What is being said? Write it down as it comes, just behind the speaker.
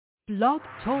Blog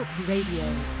Talk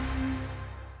Radio.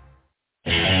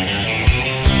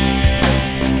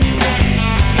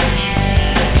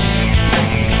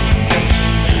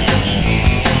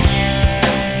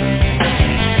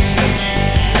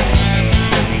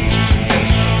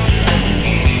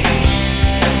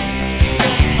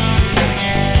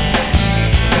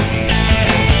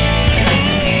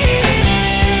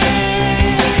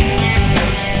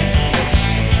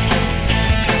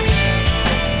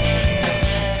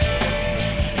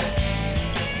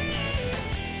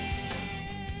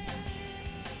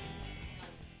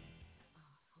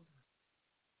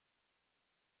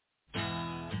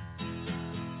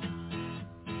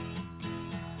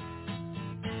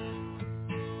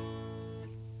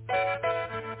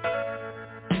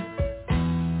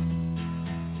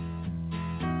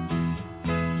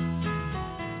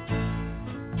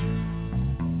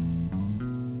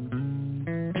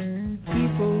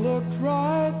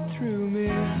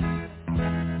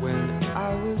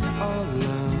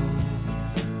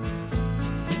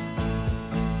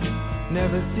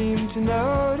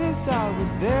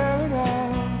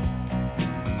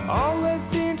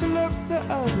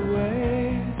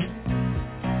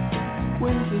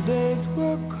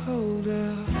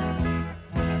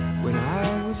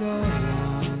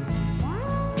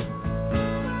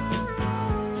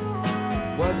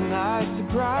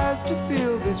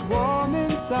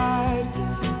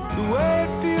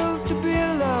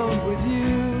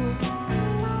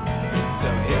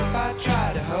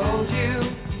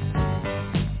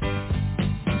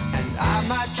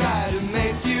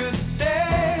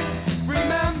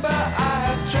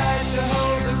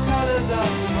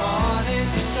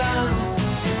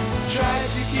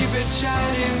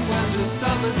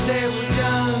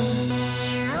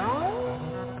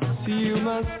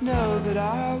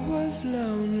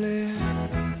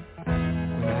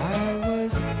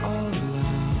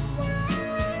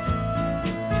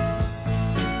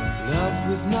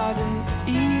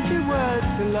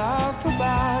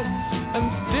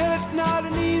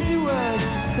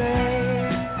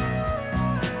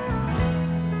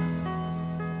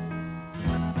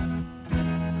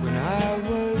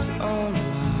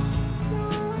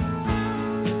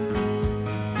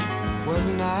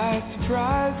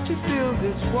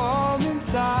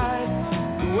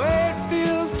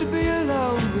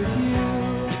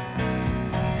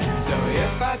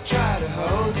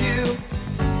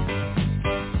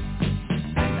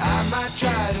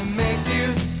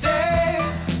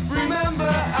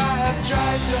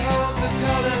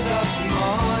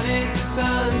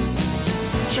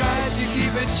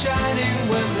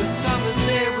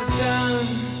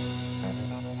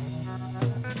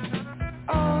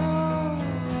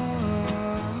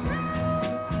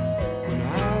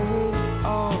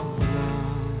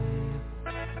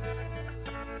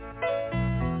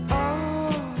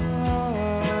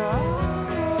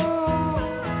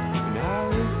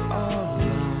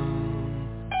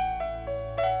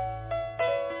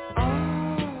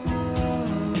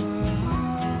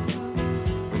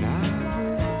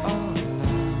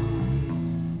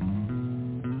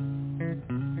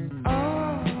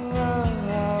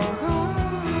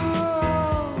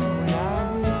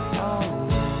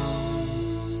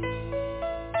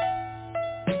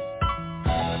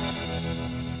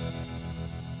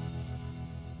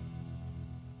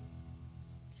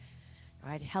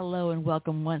 Hello and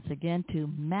welcome once again to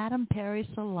Madame Perry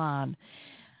Salon,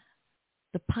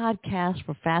 the podcast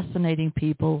for fascinating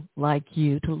people like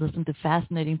you to listen to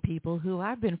fascinating people who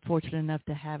I've been fortunate enough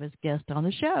to have as guests on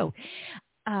the show.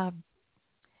 I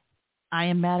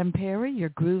am Madame Perry, your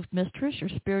groove mistress, your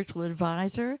spiritual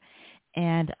advisor,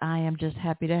 and I am just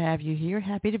happy to have you here,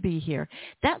 happy to be here.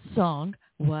 That song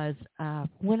was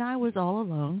When I Was All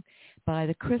Alone by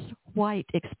the Chris White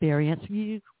Experience.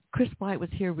 Chris White was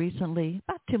here recently,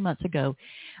 about 2 months ago.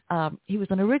 He was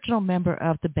an original member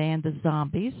of the band The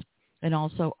Zombies and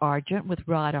also Argent with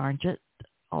Rod Argent,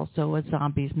 also a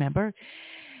Zombies member.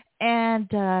 And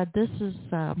this is,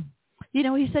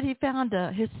 he said he found,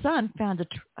 his son found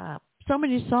so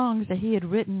many songs that he had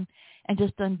written and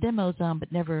just done demos on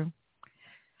but never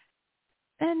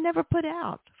put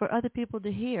out for other people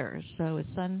to hear. So his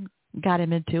son got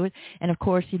him into it. And, of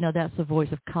course, that's the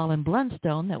voice of Colin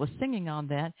Blunstone that was singing on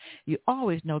that. You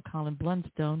always know Colin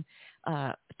Blunstone,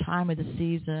 Time of the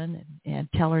Season and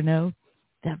Tell Her No,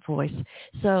 that voice.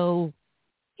 So,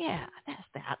 yeah, that's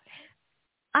that.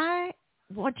 I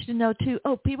want you to know, too,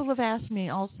 people have asked me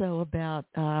also about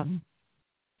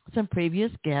some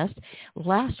previous guests.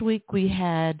 Last week we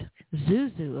had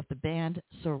Zuzu of the band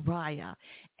Soraya,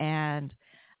 and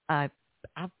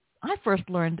I first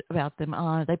learned about them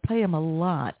they play them a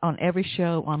lot on every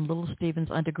show on Little Steven's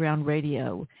Underground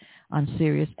Radio on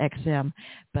Sirius XM.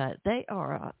 But they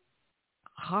are a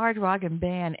hard rocking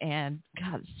band, and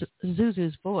God,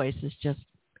 Zuzu's voice is just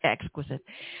exquisite.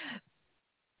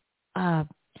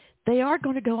 They are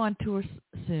going to go on tour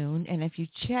soon, and if you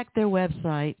check their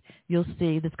website, you'll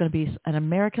see there's going to be an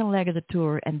American leg of the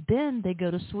tour, and then they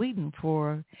go to Sweden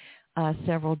for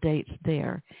several dates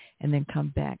there and then come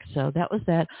back. So that was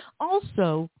that.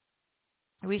 Also,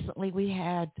 recently we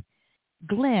had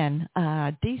Glenn.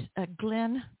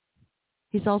 Glenn,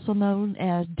 he's also known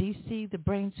as DC, the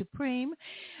Brain Supreme,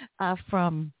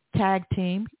 from Tag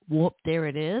Team. Whoop, there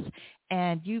it is.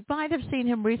 And you might have seen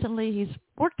him recently. He's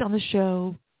worked on the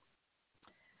show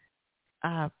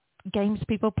Games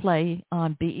People Play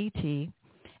on BET,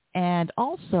 and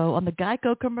also on the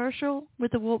Geico commercial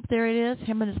with the Whoop, there it is,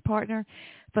 him and his partner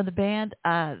from the band,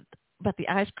 about the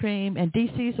ice cream, and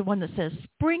DC's the one that says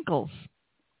sprinkles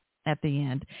at the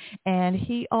end. And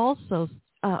he also,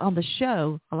 on the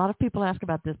show, a lot of people ask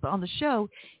about this, but on the show,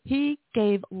 he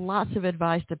gave lots of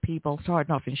advice to people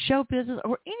starting off in show business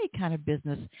or any kind of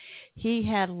business. He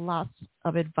had lots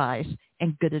of advice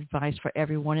and good advice for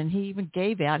everyone, and he even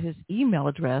gave out his email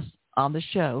address on the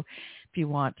show if you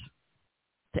want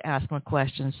to ask him a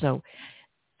question. So,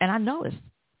 and I know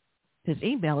his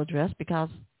email address because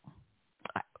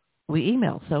we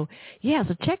email. So, yeah,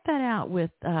 so check that out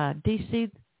with DC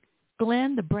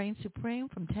Glenn, the Brain Supreme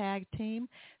from Tag Team,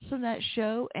 from that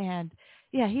show. And,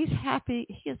 yeah, he's happy.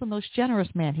 He is the most generous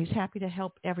man. He's happy to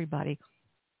help everybody.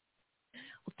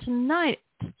 Well, tonight's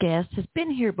guest has been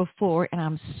here before, and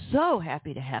I'm so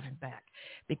happy to have him back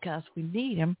because we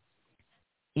need him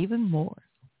even more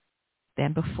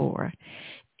than before.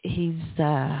 He's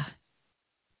a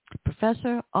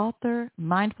professor, author,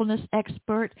 mindfulness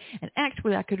expert, and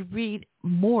actually I could read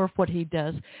more of what he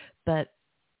does, but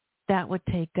that would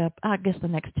take up, I guess, the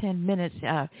next 10 minutes.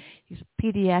 He's a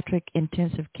pediatric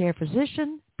intensive care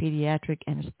physician, pediatric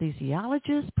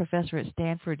anesthesiologist, professor at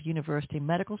Stanford University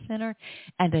Medical Center,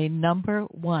 and a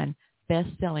 #1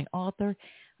 best-selling author,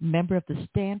 member of the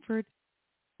Stanford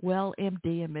Well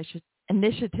MD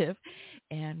Initiative.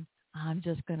 And I'm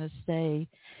just going to say,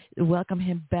 welcome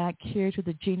him back here to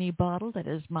the Genie Bottle. That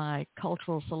is my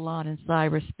cultural salon in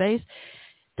cyberspace.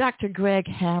 Dr. Greg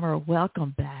Hammer,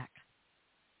 welcome back.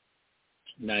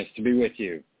 Nice to be with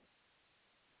you.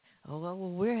 Oh, well,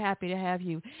 we're happy to have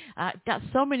you. Got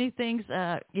so many things,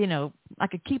 I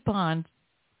could keep on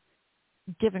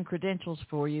giving credentials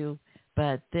for you,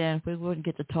 but then we wouldn't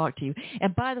get to talk to you.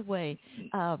 And by the way,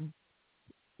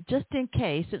 just in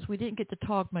case, since we didn't get to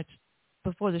talk much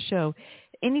before the show,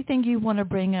 anything you want to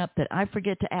bring up that I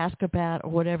forget to ask about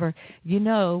or whatever,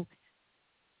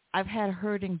 I've had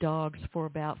herding dogs for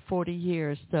about 40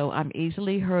 years, so I'm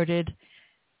easily herded,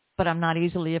 but I'm not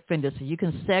easily offended. So you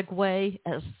can segue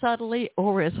as subtly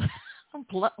or as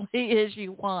bluntly as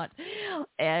you want,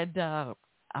 and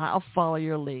I'll follow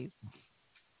your lead.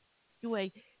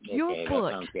 Anyway, your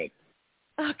book. That sounds good.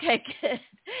 Okay,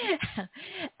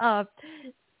 good.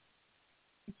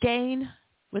 Gain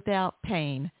Without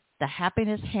Pain, the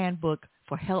Happiness Handbook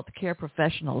for Healthcare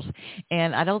Professionals.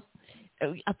 And I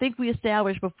think we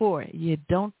established before, you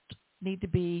don't need to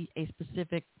be a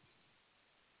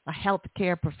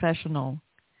healthcare professional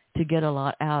to get a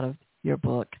lot out of your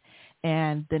book.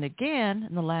 And then again,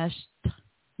 in the last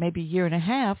maybe year and a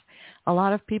half, a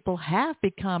lot of people have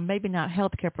become maybe not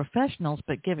healthcare professionals,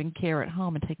 but giving care at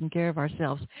home and taking care of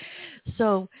ourselves.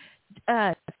 So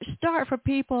start for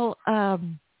people that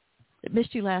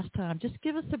missed you last time. Just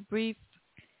give us a brief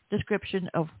description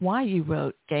of why you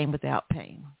wrote Gain Without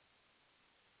Pain.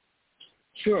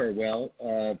 Sure. Well,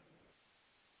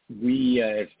 we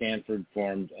at Stanford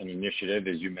formed an initiative,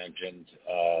 as you mentioned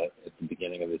at the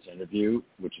beginning of this interview,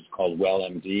 which is called Well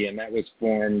MD, and that was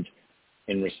formed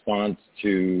in response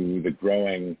to the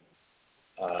growing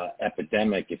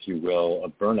epidemic, if you will,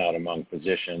 of burnout among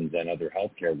physicians and other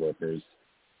healthcare workers.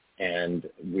 And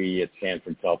we at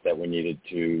Stanford felt that we needed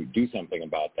to do something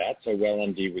about that. So Well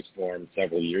MD was formed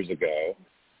several years ago.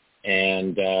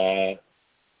 And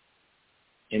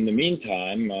in the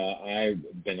meantime,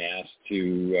 I've been asked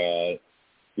to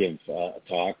give a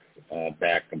talk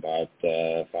back about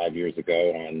 5 years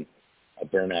ago on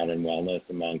burnout and wellness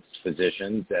amongst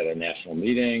physicians at a national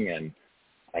meeting. And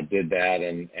I did that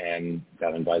and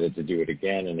got invited to do it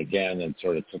again and again, and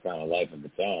sort of took on a life of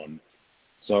its own.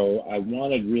 So I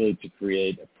wanted really to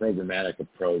create a programmatic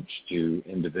approach to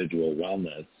individual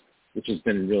wellness, which has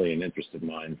been really an interest of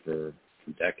mine for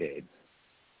decades.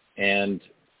 And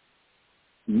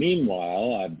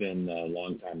Meanwhile, I've been a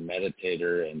longtime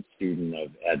meditator and student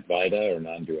of Advaita, or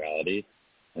non-duality,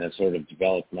 and I've sort of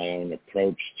developed my own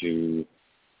approach to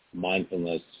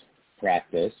mindfulness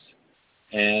practice.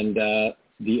 And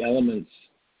the elements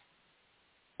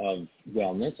of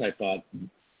wellness I thought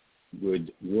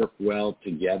would work well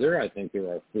together. I think there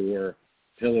are 4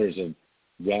 pillars of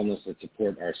wellness that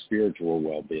support our spiritual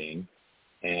well-being,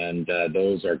 and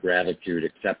those are gratitude,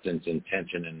 acceptance,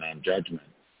 intention, and non-judgment.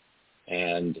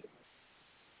 And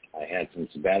I had some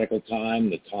sabbatical time.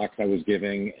 The talks I was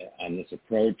giving on this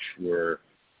approach were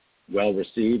well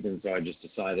received, and so I just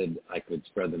decided I could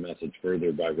spread the message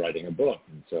further by writing a book.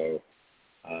 And so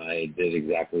I did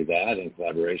exactly that in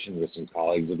collaboration with some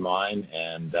colleagues of mine,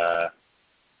 and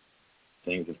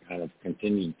things have kind of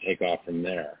continued to take off from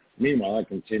there. Meanwhile, I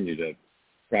continue to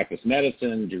practice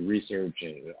medicine, do research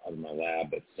out of my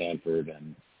lab at Stanford,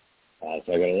 and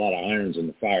so I got a lot of irons in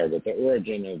the fire. But the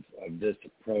origin of this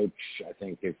approach, I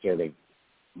think, is sort of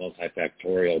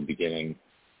multifactorial, beginning,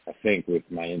 I think, with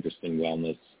my interest in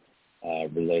wellness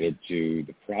related to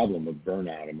the problem of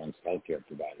burnout amongst healthcare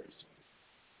providers.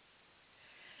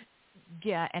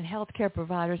 Yeah, and healthcare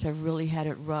providers have really had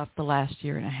it rough the last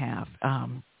year and a half.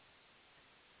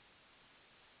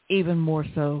 Even more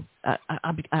so,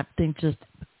 I think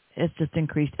it's just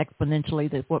increased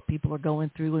exponentially that what people are going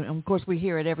through. And, of course, we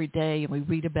hear it every day, and we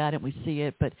read about it, and we see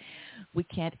it, but we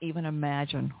can't even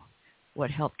imagine what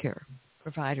healthcare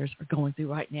providers are going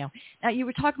through right now. Now, you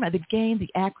were talking about the GAIN. The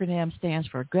acronym stands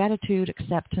for gratitude,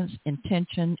 acceptance,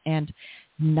 intention, and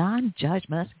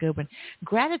non-judgment. That's a good one.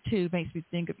 Gratitude makes me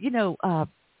think of,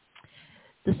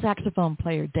 the saxophone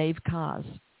player Dave Koz.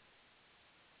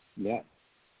 Yeah.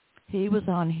 He was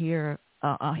on here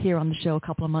on the show a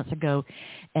couple of months ago,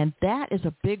 and that is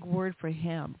a big word for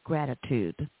him,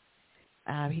 gratitude.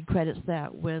 He credits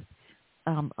that with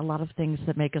a lot of things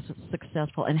that make us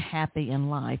successful and happy in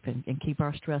life and keep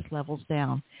our stress levels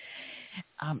down.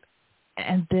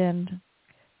 And then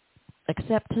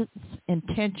acceptance,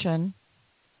 intention,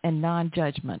 and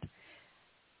non-judgment.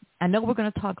 I know we're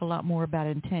going to talk a lot more about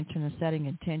intention and setting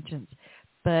intentions,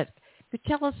 but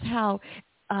tell us how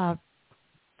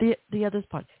the other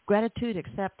part, gratitude,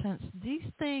 acceptance, these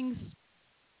things,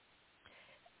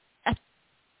 I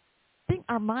think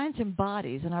our minds and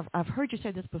bodies, and I've heard you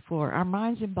say this before, our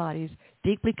minds and bodies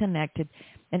deeply connected,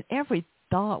 and every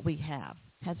thought we have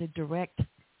has a direct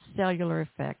cellular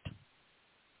effect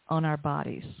on our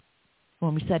bodies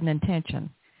when we set an intention,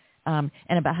 and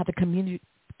about how the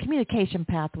communication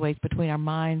pathways between our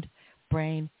mind,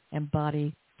 brain, and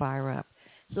body fire up.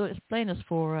 So explain it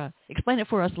for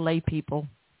us lay people.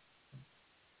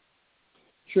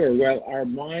 Sure. Well, our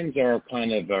brains are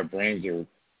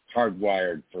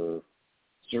hardwired for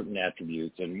certain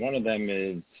attributes, and one of them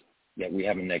is that we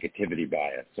have a negativity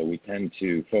bias. So we tend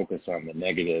to focus on the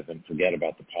negative and forget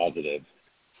about the positive.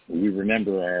 We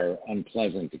remember our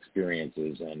unpleasant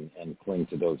experiences and cling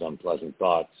to those unpleasant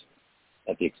thoughts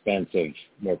at the expense of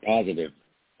more positive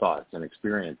thoughts and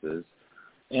experiences.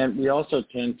 And we also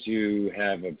tend to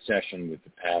have obsession with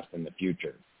the past and the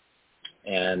future.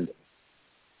 And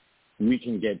we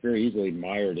can get very easily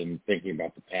mired in thinking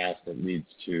about the past that leads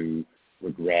to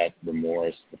regret,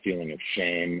 remorse, the feeling of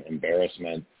shame,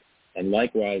 embarrassment. And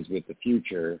likewise with the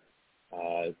future,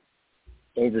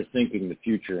 overthinking the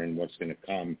future and what's going to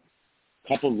come,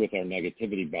 coupled with our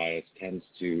negativity bias, tends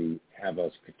to have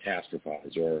us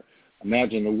catastrophize or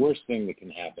imagine the worst thing that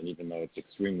can happen, even though it's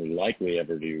extremely likely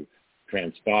ever to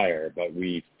transpire. But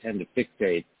we tend to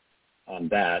fixate on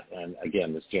that, and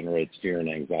again, this generates fear and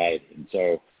anxiety. And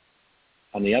so,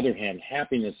 on the other hand,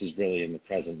 happiness is really in the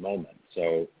present moment.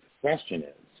 So the question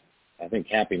is, I think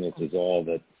happiness is all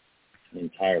that the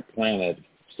entire planet,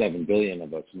 7 billion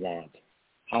of us, want.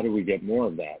 How do we get more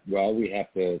of that? Well, we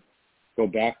have to go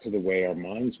back to the way our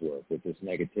minds work with this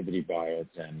negativity bias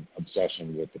and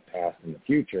obsession with the past and the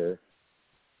future.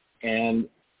 And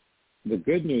the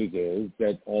good news is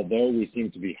that although we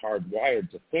seem to be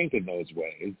hardwired to think in those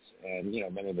ways, and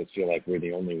many of us feel like we're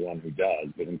the only one who does,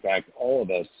 but in fact all of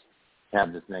us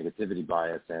have this negativity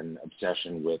bias and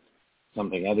obsession with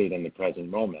something other than the present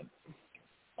moment.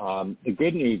 The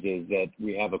good news is that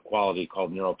we have a quality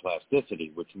called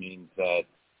neuroplasticity, which means that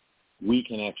we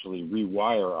can actually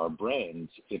rewire our brains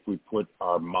if we put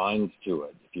our minds to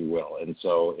it, if you will. And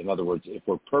so, in other words, if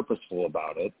we're purposeful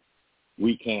about it,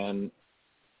 we can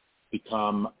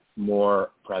become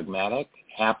more pragmatic,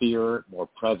 happier, more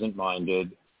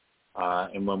present-minded.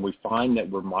 And when we find that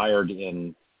we're mired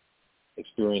in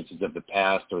experiences of the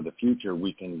past or the future,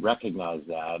 we can recognize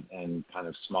that and kind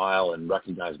of smile and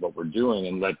recognize what we're doing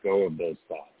and let go of those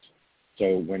thoughts.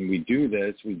 So when we do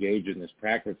this, we engage in this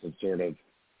practice of sort of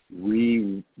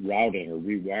rerouting or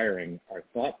rewiring our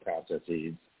thought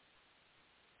processes,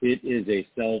 it is a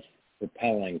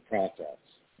self-propelling process.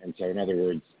 And so in other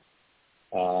words,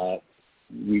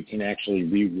 we can actually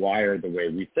rewire the way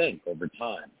we think over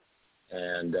time.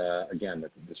 And again,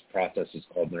 this process is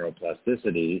called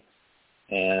neuroplasticity.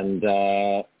 And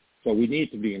so we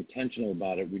need to be intentional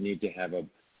about it. We need to have a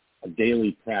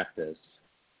daily practice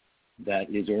that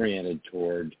is oriented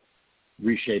toward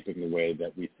reshaping the way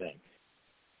that we think.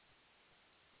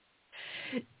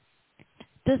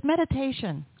 Does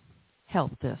meditation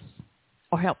help this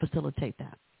or help facilitate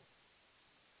that?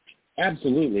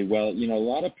 Absolutely. Well, a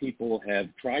lot of people have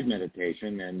tried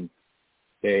meditation and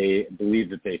they believe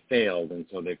that they failed, and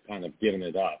so they've kind of given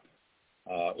it up.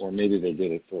 Or maybe they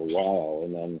did it for a while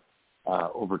and then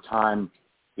over time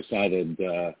decided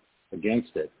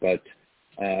against it. But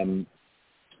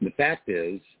the fact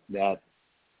is that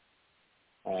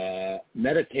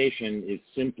meditation is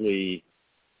simply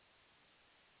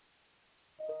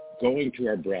going to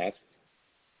our breath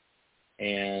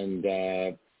and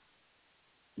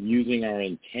using our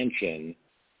intention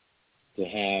to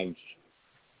have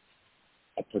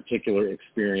a particular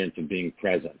experience of being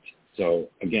present. So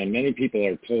again, many people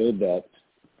are told that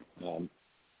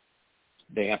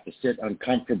they have to sit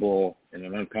uncomfortable in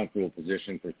an uncomfortable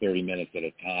position for 30 minutes at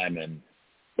a time and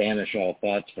banish all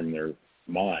thoughts from their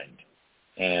mind.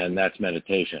 And that's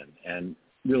meditation. And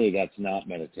really that's not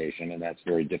meditation, and that's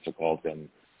very difficult and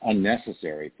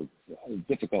unnecessary,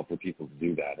 difficult for people to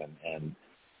do that. And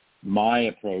my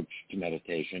approach to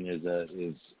meditation is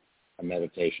a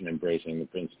meditation embracing the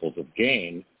principles of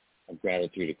GAIN, of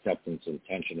gratitude, acceptance,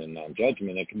 intention, and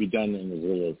non-judgment. It can be done in as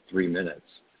little as 3 minutes.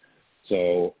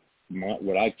 So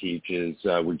what I teach is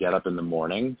we get up in the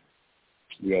morning,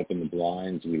 we open the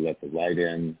blinds, we let the light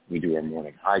in, we do our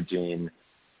morning hygiene,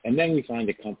 and then we find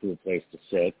a comfortable place to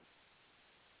sit.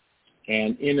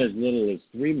 And in as little as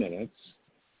 3 minutes,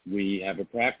 we have a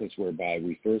practice whereby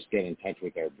we first get in touch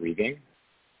with our breathing.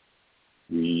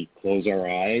 We close our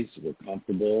eyes, we're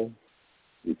comfortable,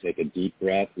 we take a deep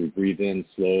breath, we breathe in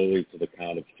slowly to the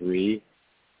count of 3.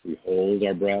 We hold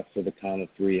our breath to the count of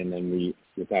 3, and then we,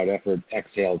 without effort,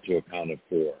 exhale to a count of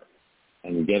 4.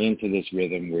 And we get into this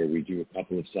rhythm where we do a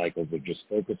couple of cycles of just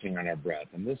focusing on our breath.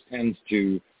 And this tends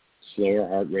to slow our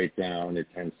heart rate down. It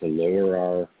tends to lower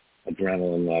our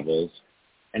adrenaline levels.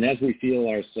 And as we feel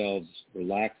ourselves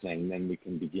relaxing, then we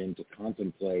can begin to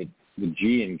contemplate the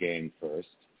G in GAIN first,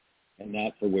 and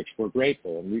that for which we're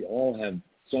grateful. And we all have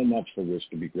so much for which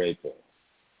to be grateful.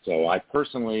 So I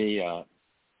personally am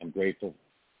grateful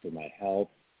for my health,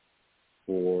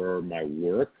 for my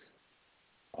work,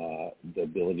 the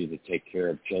ability to take care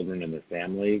of children and their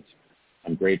families.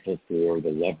 I'm grateful for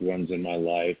the loved ones in my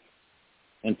life,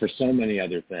 and for so many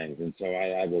other things. And so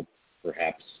I will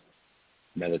perhaps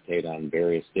meditate on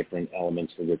various different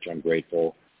elements for which I'm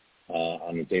grateful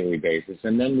on a daily basis.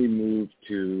 And then we move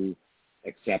to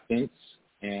acceptance.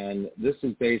 And this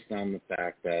is based on the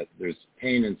fact that there's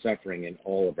pain and suffering in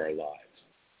all of our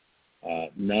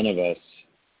lives. None of us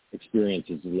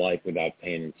experiences life without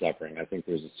pain and suffering. I think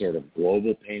there's a sort of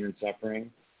global pain and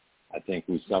suffering. I think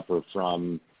we suffer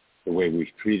from the way we've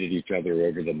treated each other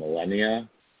over the millennia,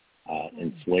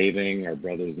 enslaving our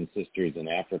brothers and sisters in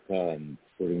Africa and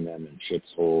putting them in ship's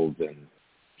holds and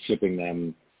shipping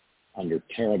them under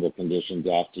terrible conditions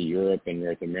off to Europe and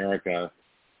North America,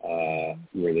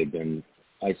 where they've been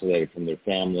isolated from their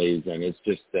families. And it's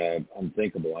just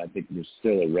unthinkable. I think there's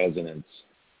still a resonance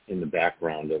in the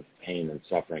background of pain and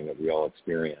suffering that we all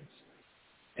experience.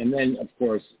 And then, of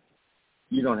course,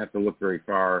 you don't have to look very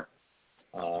far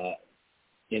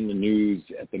in the news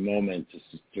at the moment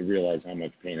to realize how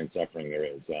much pain and suffering there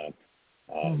is.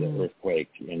 The earthquake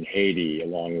in Haiti,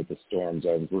 along with the storms.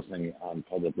 I was listening on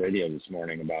public radio this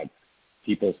morning about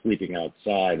people sleeping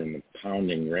outside in the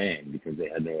pounding rain because they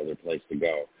had no other place to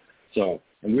go. So,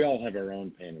 and we all have our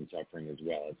own pain and suffering as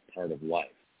well. It's part of life.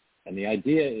 And the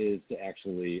idea is to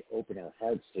actually open our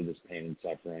hearts to this pain and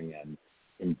suffering and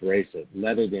embrace it,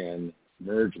 let it in,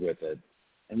 merge with it,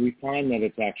 and we find that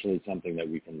it's actually something that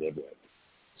we can live with.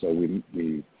 So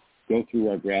we go through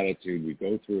our gratitude, we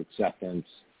go through acceptance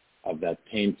of that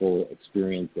painful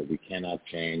experience that we cannot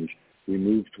change. We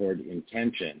move toward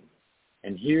intention.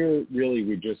 And here, really,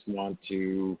 we just want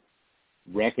to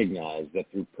recognize that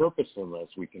through purposefulness,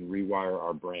 we can rewire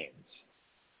our brains.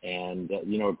 And,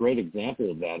 a great example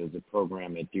of that is a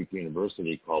program at Duke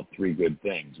University called 3 Good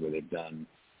Things, where they've done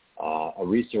a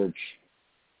research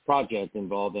project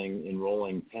involving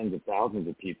enrolling tens of thousands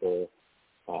of people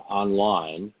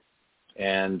online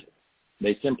and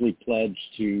they simply pledge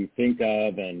to think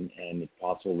of and if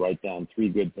possible, write down 3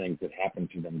 good things that happened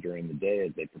to them during the day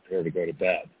as they prepare to go to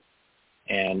bed.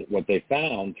 And what they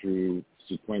found through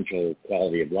sequential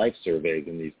quality of life surveys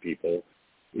in these people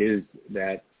is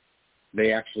that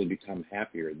they actually become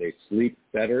happier. They sleep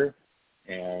better,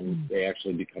 and they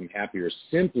actually become happier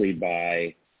simply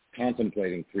by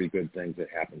contemplating 3 good things that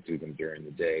happened to them during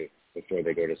the day before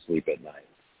they go to sleep at night.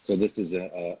 So this is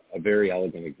a very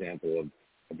elegant example of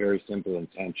a very simple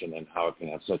intention and how it can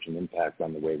have such an impact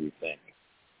on the way we think.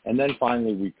 And then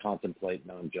finally, we contemplate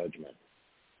non-judgment.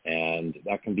 And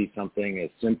that can be something as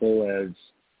simple as,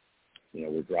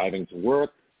 we're driving to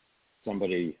work,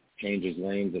 somebody changes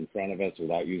lanes in front of us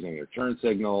without using their turn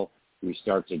signal. We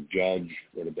start to judge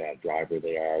what a bad driver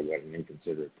they are, what an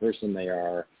inconsiderate person they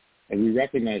are. And we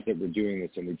recognize that we're doing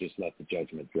this, and we just let the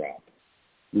judgment drop.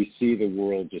 We see the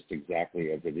world just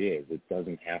exactly as it is. It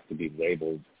doesn't have to be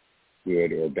labeled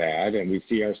good or bad, and we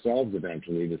see ourselves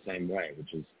eventually the same way,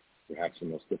 which is perhaps the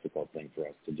most difficult thing for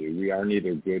us to do. We are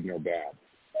neither good nor bad.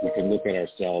 We can look at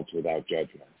ourselves without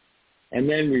judgment. And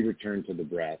then we return to the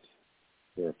breath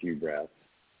for a few breaths,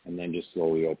 and then just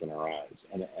slowly open our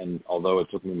eyes. And although it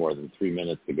took me more than 3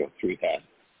 minutes to go through that,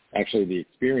 actually the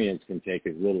experience can take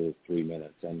as little as 3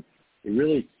 minutes. And it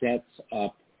really sets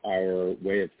up our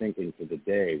way of thinking for the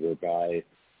day, whereby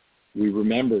we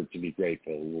remember to be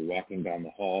grateful. We're walking down the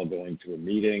hall, going to a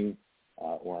meeting,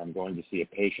 or I'm going to see a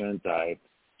patient. I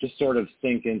just sort of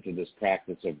sink into this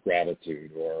practice of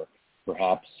gratitude, or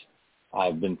perhaps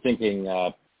I've been thinking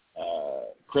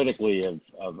critically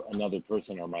of another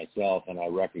person or myself, and I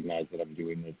recognize that I'm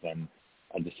doing this, and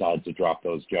I decide to drop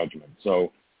those judgments.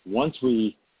 So once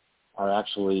we are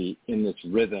actually in this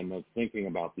rhythm of thinking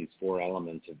about these 4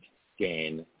 elements of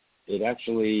gain, it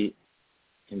actually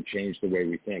can change the way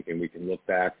we think, and we can look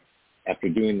back after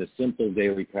doing the simple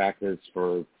daily practice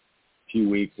for a few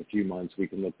weeks, a few months. We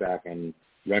can look back and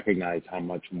recognize how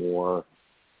much more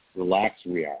relaxed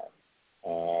we are,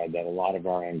 that a lot of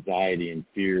our anxiety and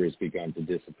fear has begun to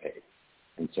dissipate.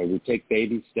 And so we take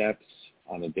baby steps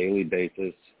on a daily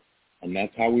basis, and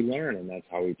that's how we learn, and that's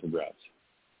how we progress.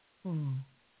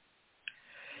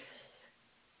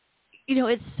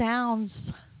 It sounds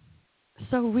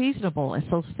so reasonable and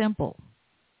so simple.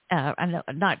 I know,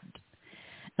 not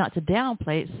to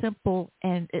downplay it, simple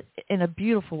and in a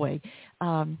beautiful way.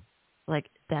 Like,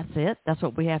 that's it. That's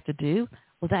what we have to do.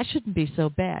 Well, that shouldn't be so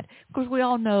bad. Of course, we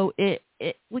all know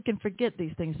we can forget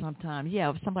these things sometimes. Yeah,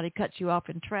 if somebody cuts you off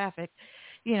in traffic,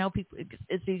 people,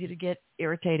 it's easy to get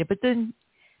irritated. But then,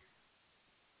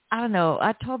 I don't know,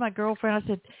 I told my girlfriend, I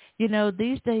said,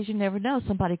 these days you never know.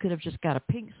 Somebody could have just got a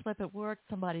pink slip at work.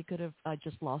 Somebody could have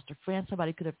just lost a friend.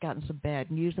 Somebody could have gotten some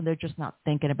bad news, and they're just not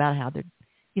thinking about how they're,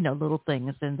 little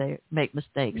things, and they make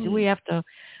mistakes. Mm-hmm. We have to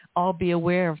all be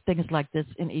aware of things like this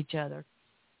in each other.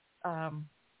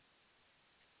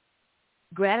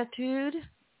 Gratitude,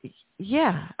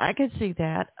 yeah, I could see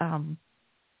that. I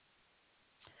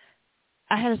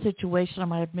had a situation I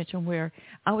might have mentioned where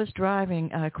I was driving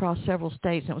across several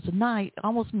states, and it was a night,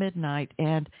 almost midnight,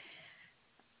 and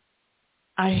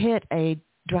I hit a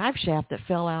drive shaft that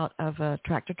fell out of a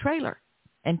tractor trailer,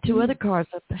 and 2 other cars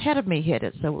up ahead of me hit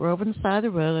it. So we're over on the side of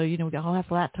the road, we all have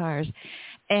flat tires,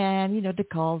 and, to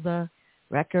call the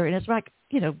wrecker, and it's like,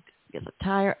 get a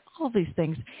tire, all these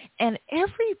things. And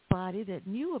everybody that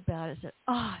knew about it said,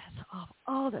 oh, that's awful.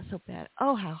 Oh, that's so bad.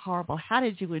 Oh, how horrible. How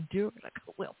did you endure it? Like,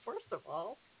 well,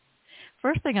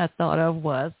 first thing I thought of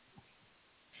was,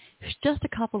 it's just a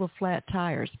couple of flat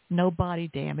tires, no body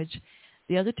damage.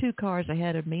 The other 2 cars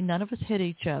ahead of me, none of us hit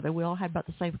each other. We all had about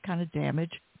the same kind of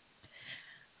damage.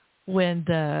 When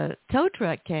the tow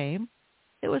truck came,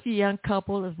 it was a young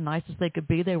couple, as nice as they could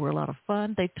be. They were a lot of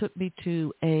fun. They took me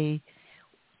to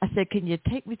I said, can you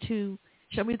take me to,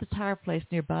 show me the tire place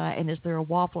nearby, and is there a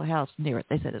Waffle House near it?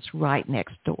 They said, it's right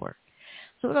next door.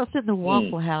 So when I was sitting in the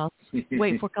Waffle House,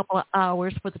 waiting for a couple of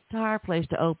hours for the tire place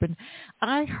to open,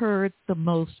 I heard the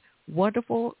most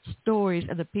wonderful stories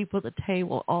and the people at the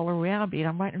table all around me. And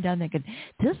I'm writing them down thinking,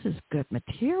 this is good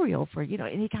material for,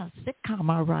 any kind of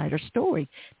sitcom I write or story.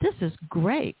 This is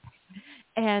great.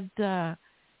 And then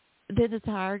the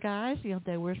tire guys,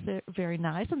 they were very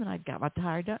nice. And then I got my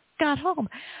tire done, got home.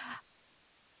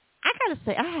 I got to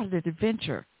say, I had an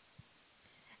adventure.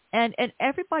 And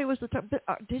everybody was,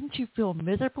 didn't you feel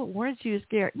miserable? Weren't you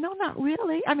scared? No, not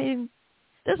really. I mean,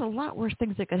 there's a lot worse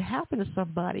things that could happen to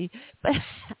somebody. But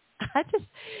I just,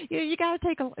 you got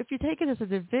to if you take it as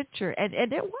an adventure. And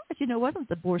it was, it wasn't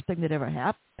the worst thing that ever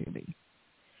happened to me.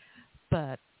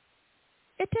 But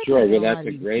it did. Sure. Well, that's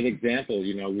a great example.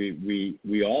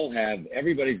 We all have,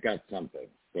 everybody's got something.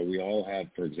 So we all have,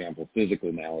 for example,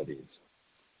 physical maladies.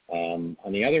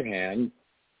 On the other hand,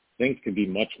 things could be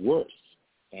much worse.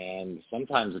 And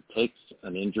sometimes it takes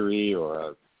an injury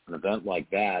or an event like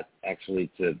that actually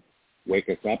to wake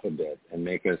us up a bit and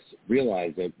make us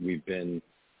realize that we've been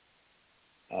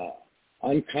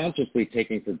unconsciously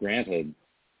taking for granted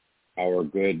our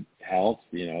good health,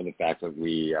 the fact that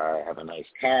we have a nice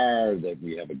car, that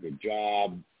we have a good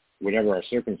job, whatever our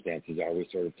circumstances are, we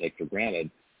sort of take for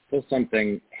granted until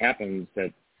something happens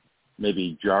that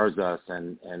maybe jars us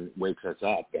and wakes us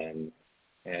up. And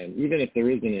even if there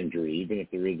is an injury, even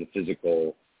if there is a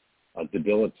physical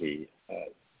debility,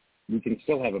 we can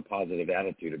still have a positive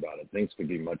attitude about it. Things could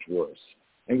be much worse.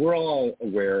 And we're all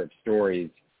aware of stories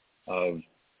of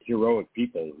heroic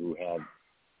people who have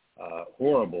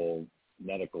horrible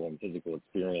medical and physical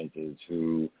experiences,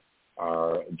 who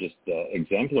are just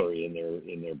exemplary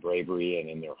in their bravery and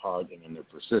in their heart and in their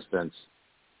persistence.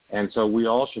 And so we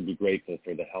all should be grateful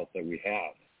for the health that we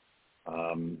have,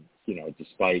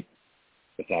 despite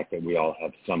the fact that we all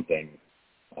have something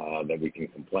that we can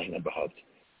complain about.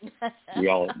 We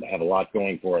all have a lot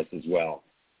going for us as well.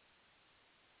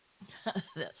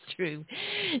 That's true.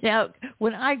 Now,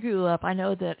 when I grew up, I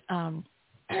know that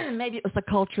maybe it was the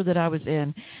culture that I was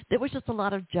in. There was just a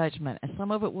lot of judgment, and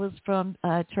some of it was from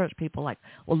church people, like,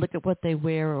 well, look at what they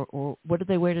wear, or what do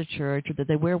they wear to church, or did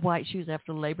they wear white shoes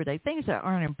after Labor Day, things that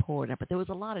aren't important, but there was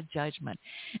a lot of judgment.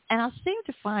 And I seemed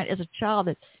to find as a child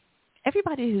that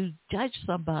everybody who judged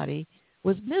somebody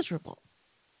was miserable.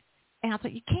 And I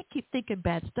thought, you can't keep thinking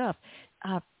bad stuff.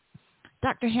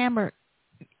 Dr. Hammer,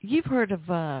 you've heard of,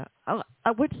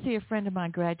 I went to see a friend of mine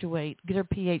graduate, get her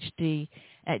PhD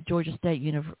at Georgia State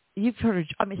University. You've heard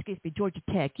of, Georgia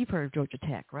Tech. You've heard of Georgia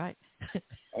Tech, right?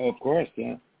 Oh, of course,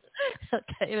 yeah.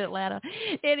 Okay, in Atlanta.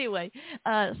 Anyway,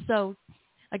 so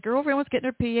a girlfriend was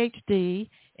getting her PhD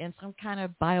in some kind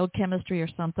of biochemistry or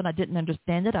something. I didn't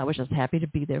understand it. I was just happy to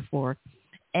be there for her.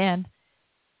 And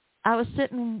I was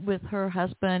sitting with her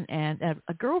husband and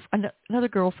another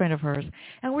girlfriend of hers,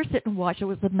 and we're sitting watching. It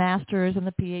was the masters and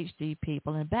the PhD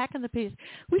people. And back in the PhD,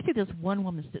 we see this one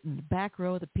woman sitting in the back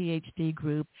row of the PhD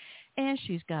group, and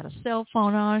she's got a cell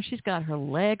phone on. She's got her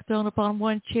leg thrown up on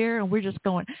one chair, and we're just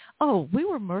going, oh, we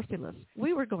were merciless.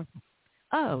 We were going,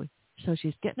 oh, so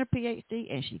she's getting her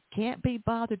PhD, and she can't be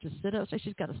bothered to sit up. So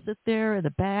she's got to sit there in the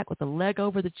back with the leg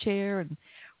over the chair and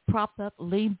propped up,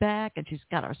 lean back, and she's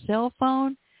got her cell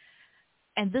phone.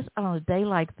 And this on a day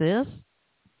like this,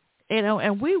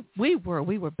 and we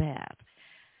were bad.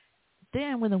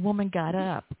 Then when the woman got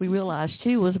up, we realized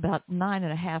she was about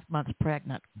 9.5 months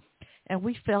pregnant, and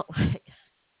we felt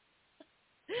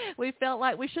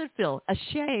like we should feel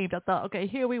ashamed. I thought, okay,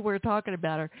 here we were talking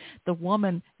about her. The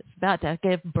woman is about to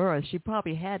give birth. She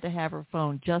probably had to have her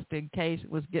phone just in case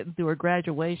it was getting through her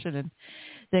graduation and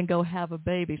then go have a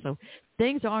baby. So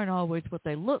things aren't always what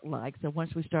they look like. So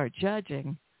once we start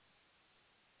judging,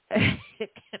 it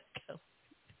can go.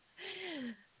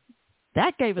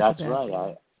 That gave us. That's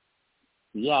right.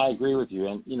 I agree with you.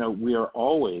 And, we are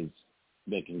always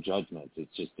making judgments.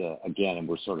 It's just, again, and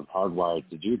we're sort of hardwired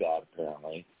to do that,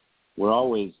 apparently. We're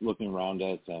always looking around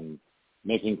us and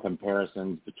making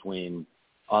comparisons between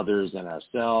others and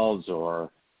ourselves,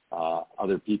 or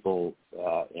other people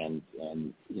and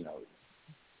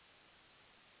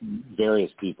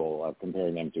various people,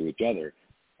 comparing them to each other.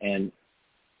 And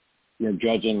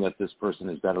judging that this person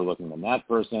is better looking than that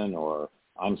person, or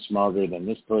I'm smarter than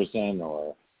this person,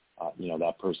 or,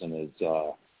 that person is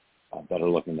better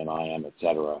looking than I am, et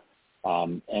cetera.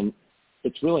 And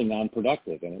it's really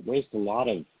non-productive, and it wastes a lot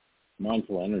of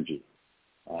mindful energy.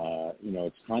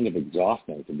 It's kind of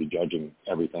exhausting to be judging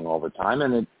everything all the time,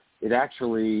 and it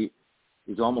actually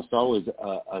is almost always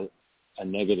a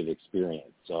negative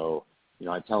experience. So,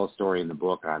 I tell a story in the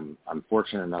book. I'm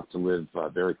fortunate enough to live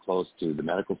very close to the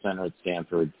medical center at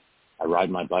Stanford. I ride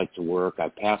my bike to work. I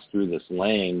pass through this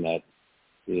lane that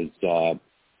is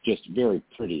just very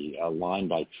pretty, lined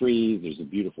by trees. There's a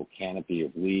beautiful canopy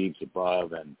of leaves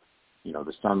above, and,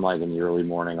 the sunlight in the early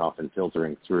morning often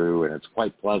filtering through, and it's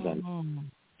quite pleasant. Mm-hmm.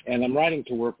 And I'm riding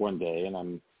to work one day, and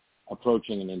I'm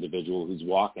approaching an individual who's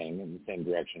walking in the same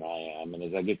direction I am. And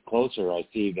as I get closer, I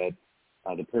see that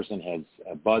the person has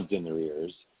buds in their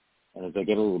ears. And as I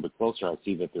get a little bit closer, I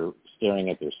see that they're staring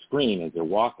at their screen as they're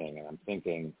walking. And I'm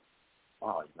thinking,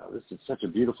 wow, this is such a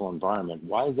beautiful environment.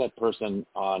 Why is that person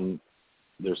on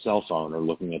their cell phone or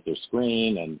looking at their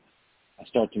screen? And I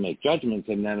start to make judgments.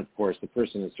 And then, of course, the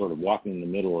person is sort of walking in the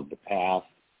middle of the path.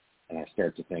 And I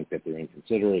start to think that they're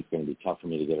inconsiderate. It's going to be tough for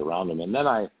me to get around them. And then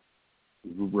I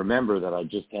remember that I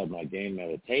just had my daily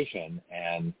meditation,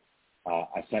 and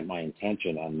I set my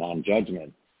intention on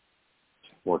non-judgment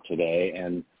for today,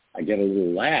 and I get a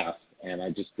little laugh and I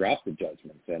just drop the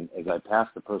judgments. And as I pass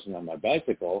the person on my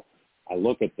bicycle, I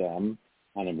look at them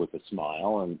kind of with a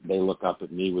smile, and they look up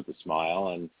at me with a smile,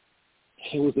 and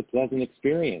it was a pleasant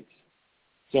experience.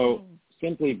 So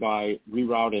simply by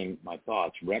rerouting my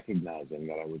thoughts, recognizing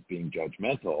that I was being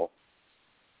judgmental,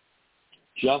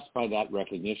 just by that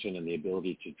recognition and the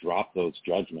ability to drop those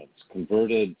judgments,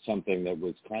 converted something that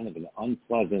was kind of an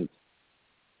unpleasant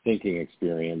thinking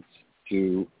experience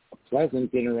to a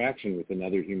pleasant interaction with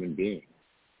another human being.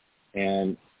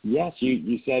 And yes,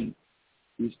 you said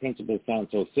these principles sound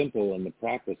so simple, and the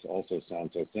practice also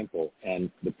sounds so simple. And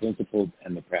the principles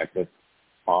and the practice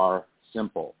are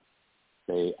simple.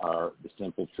 They are the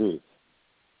simple truth.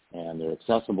 And they're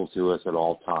accessible to us at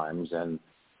all times. And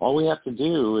all we have to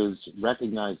do is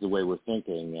recognize the way we're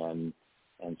thinking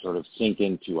and sort of sink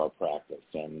into our practice,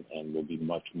 and we'll be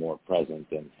much more present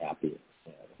and happy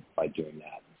by doing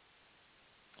that.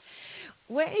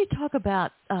 Where you talk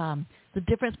about the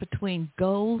difference between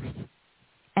goals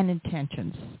and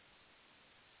intentions?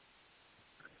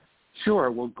 Sure.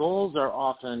 Well, goals are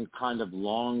often kind of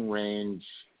long-range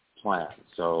plans.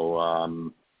 So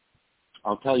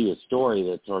I'll tell you a story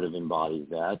that sort of embodies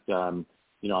that.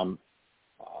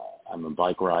 I'm a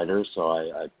bike rider, so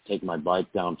I take my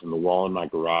bike down from the wall in my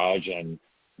garage, and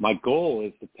my goal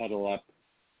is to pedal up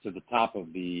to the top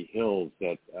of the hills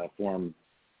that form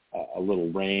a little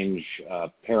range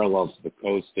parallel to the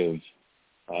coast of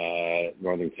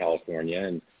Northern California.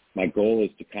 And my goal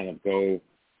is to kind of go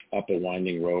up a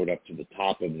winding road up to the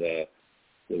top of the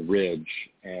ridge,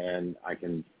 and I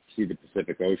can see the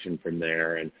Pacific Ocean from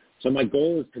there. And so my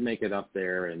goal is to make it up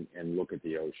there and look at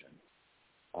the ocean.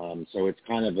 So it's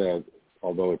kind of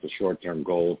although it's a short-term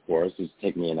goal, of course, it's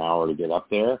taking me an hour to get up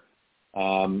there.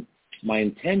 My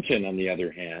intention, on the other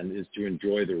hand, is to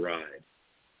enjoy the ride.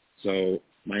 So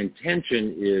my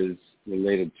intention is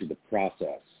related to the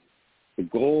process. The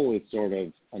goal is sort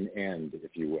of an end,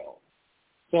 if you will.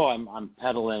 So I'm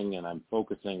pedaling, and I'm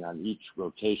focusing on each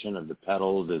rotation of the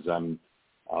pedals as I'm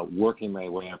working my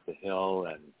way up the hill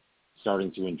and starting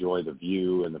to enjoy the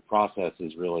view. And the process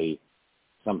is really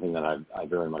something that I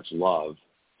very much love.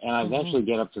 And I eventually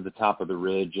get up to the top of the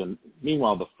ridge, and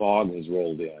meanwhile the fog has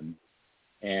rolled in,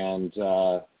 and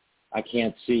I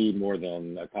can't see more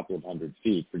than a couple of hundred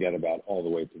feet, forget about all the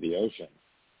way to the ocean.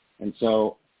 And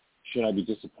so should I be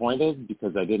disappointed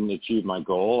because I didn't achieve my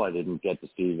goal? I didn't get to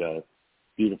see the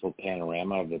beautiful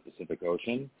panorama of the Pacific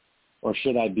Ocean? Or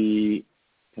should I be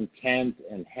content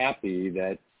and happy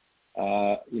that,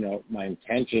 my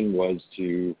intention was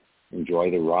to enjoy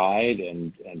the ride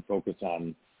and focus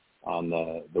on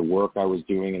the work I was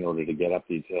doing in order to get up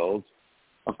these hills?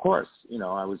 Of course,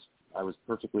 I was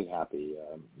perfectly happy.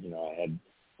 I had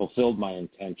fulfilled my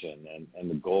intention, and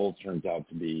the goal turns out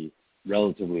to be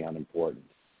relatively unimportant.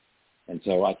 And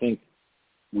so I think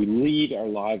we lead our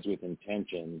lives with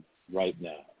intention right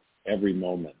now, every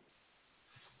moment.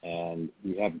 And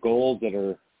we have goals that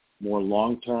are more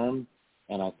long-term,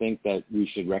 and I think that we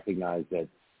should recognize that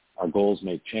our goals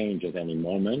may change at any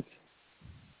moment.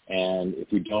 And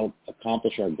if we don't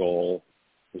accomplish our goal,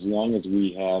 as long as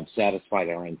we have satisfied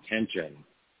our intention,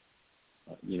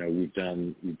 we've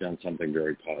done something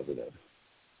very positive.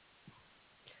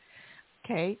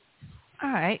 Okay.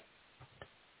 All right.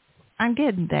 I'm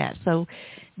getting that. So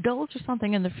goals are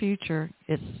something in the future.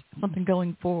 It's something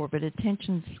going forward, but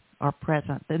intentions are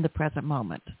present in the present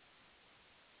moment.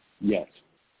 Yes.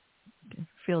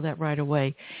 Feel that right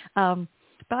away.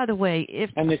 By the way,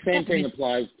 and the same thing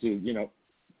applies to,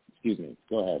 excuse me,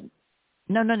 go ahead.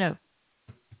 No.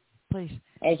 Please.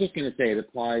 I was just going to say it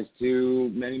applies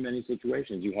to many, many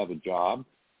situations. You have a job.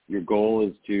 Your goal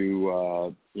is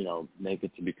to, make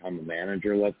it to become a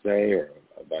manager, let's say, or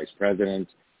a vice president.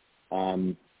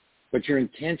 But your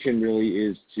intention really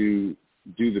is to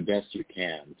do the best you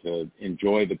can, to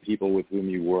enjoy the people with whom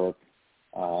you work,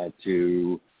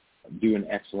 to do an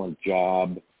excellent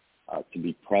job, to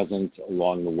be present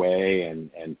along the way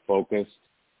and focused.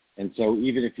 And so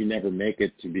even if you never make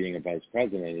it to being a vice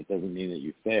president, it doesn't mean that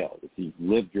you failed. If you've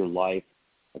lived your life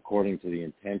according to the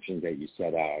intentions that you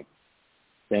set out,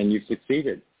 then you've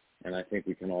succeeded. And I think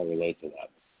we can all relate to that.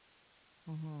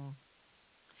 Mm-hmm.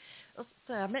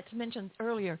 So I meant to mention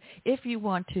earlier, if you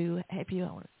have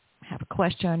a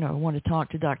question or want to talk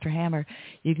to Dr. Hammer,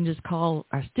 you can just call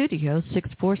our studio,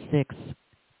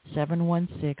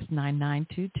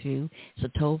 646-716-9922. It's a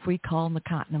toll-free call in the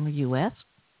continental U.S.,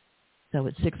 so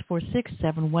it's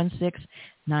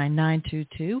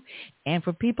 646-716-9922. And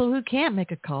for people who can't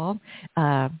make a call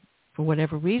for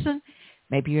whatever reason,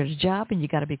 maybe you're at a job and you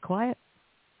got to be quiet,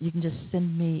 you can just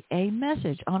send me a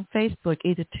message on Facebook,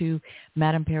 either to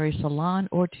Madam Perry Salon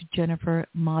or to Jennifer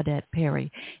Maudette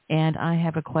Perry. And I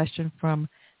have a question from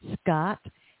Scott,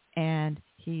 and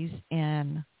he's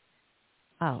in,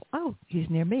 he's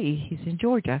near me. He's in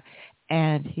Georgia.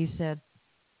 And he said,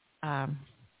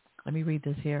 let me read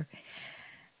this here.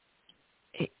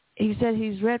 He said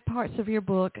he's read parts of your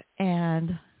book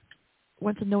and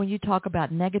wants to know when you talk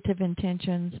about negative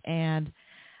intentions and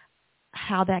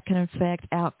how that can affect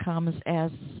outcomes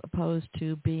as opposed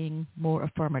to being more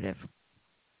affirmative.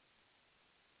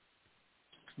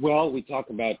 Well, we talk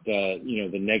about, the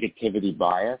negativity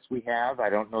bias we have. I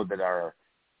don't know that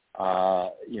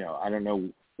I don't know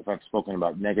if I've spoken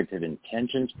about negative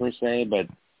intentions per se, but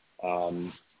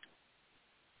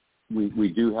we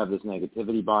do have this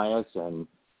negativity bias. And,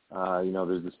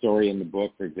 there's a story in the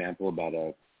book, for example, about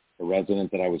a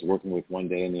resident that I was working with one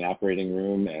day in the operating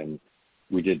room, and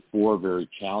we did 4 very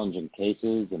challenging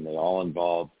cases, and they all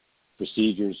involved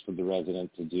procedures for the resident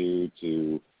to do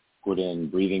to put in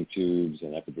breathing tubes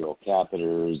and epidural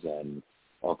catheters and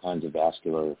all kinds of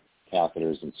vascular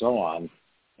catheters and so on.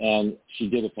 And she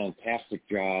did a fantastic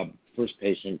job. First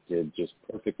patient did just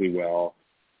perfectly well.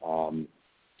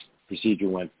 Procedure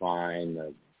went fine.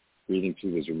 The breathing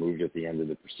tube was removed at the end of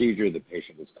the procedure. The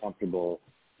patient was comfortable,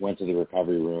 went to the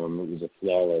recovery room. It was a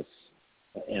flawless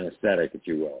anesthetic, if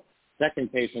you will.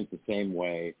 Second patient, the same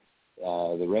way.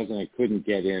 The resident couldn't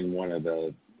get in one of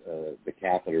the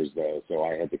catheters, though, so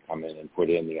I had to come in and put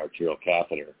in the arterial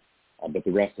catheter. But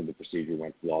the rest of the procedure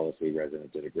went flawlessly. The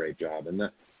resident did a great job. And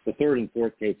the third and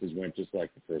fourth cases went just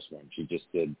like the first one. She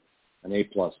just did an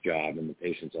A-plus job, and the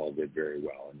patients all did very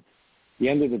well. And at the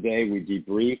end of the day, we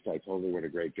debriefed. I told her what a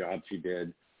great job she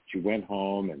did. She went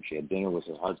home, and she had dinner with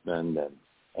her husband. And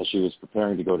as she was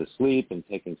preparing to go to sleep and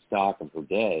taking stock of her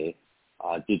day,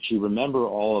 did she remember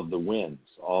all of the wins,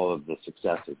 all of the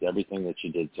successes, everything that she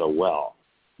did so well?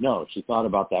 No, she thought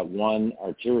about that one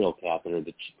arterial catheter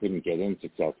that she couldn't get in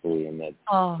successfully and that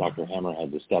Dr. Hammer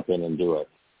had to step in and do it.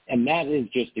 And that is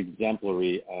just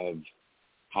exemplary of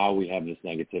how we have this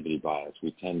negativity bias.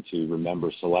 We tend to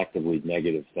remember selectively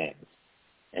negative things.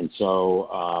 And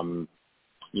so,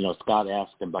 Scott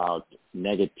asked about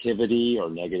negativity or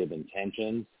negative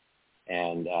intentions.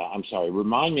 And I'm sorry,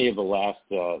 remind me of the last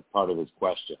part of his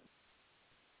question.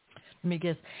 Let me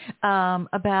guess.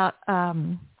 About,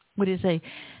 what do you say,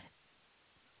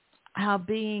 how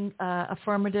being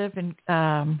affirmative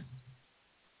and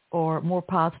or more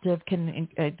positive can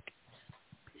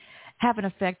have an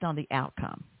effect on the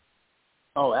outcome.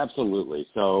 Oh, absolutely.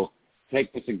 So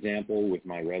take this example with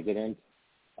my resident.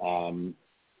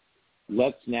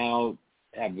 Let's now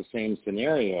have the same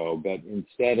scenario, but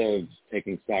instead of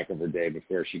taking stock of her day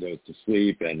before she goes to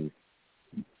sleep and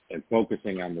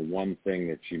focusing on the one thing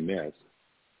that she missed,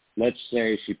 let's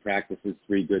say she practices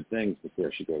 3 good things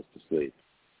before she goes to sleep.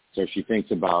 So she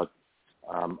thinks about,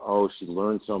 she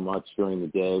learned so much during the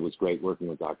day. It was great working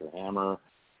with Dr. Hammer.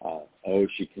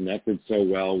 She connected so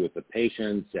well with the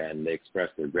patients and they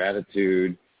expressed their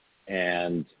gratitude.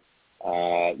 And,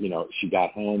 she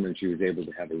got home and she was able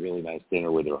to have a really nice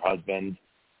dinner with her husband.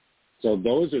 So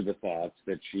those are the thoughts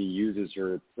that she uses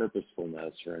her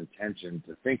purposefulness, her intention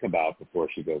to think about before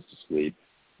she goes to sleep,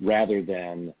 rather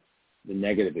than the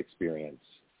negative experience,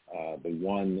 the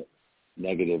one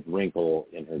negative wrinkle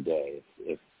in her day,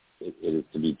 if it is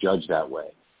to be judged that way.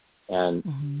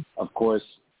 And, of course,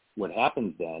 what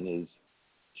happens then is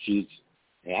she's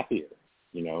happier.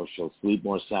 She'll sleep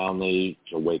more soundly.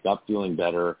 She'll wake up feeling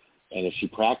better. And if she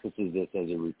practices this as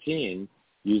a routine,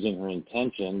 using her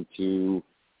intention to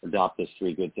adopt this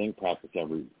 3 good thing practice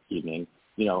every evening,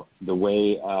 the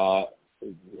way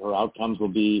her outcomes will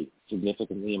be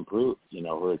significantly improved.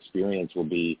 Her experience will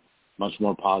be much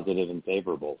more positive and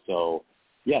favorable. So,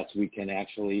 yes, we can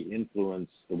actually influence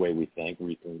the way we think.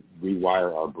 We can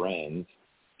rewire our brains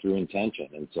through intention.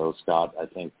 And so, Scott, I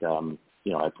think,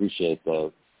 I appreciate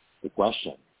the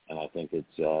question. And I think it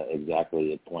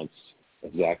points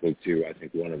exactly to, I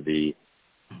think, one of the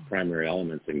primary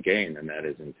elements in GAIN, and that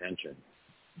is intention.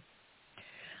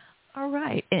 All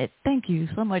right. Thank you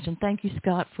so much, and thank you,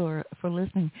 Scott, for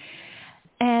listening.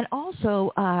 And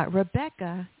also,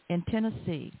 Rebecca in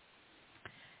Tennessee,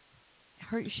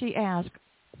 she asked,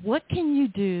 what can you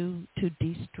do to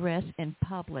de-stress in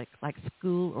public, like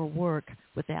school or work,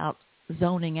 without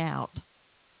zoning out?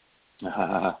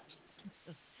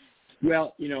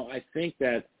 Well, I think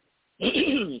that,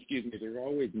 excuse me, there are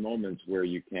always moments where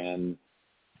you can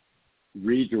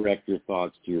redirect your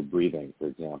thoughts to your breathing, for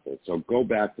example. So go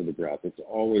back to the breath. It's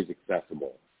always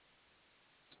accessible.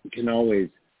 You can always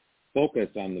focus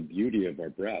on the beauty of our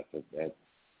breath, that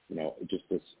just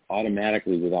this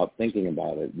automatically without thinking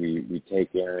about it, we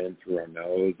take air in through our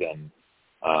nose,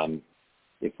 and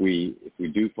if we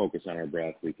do focus on our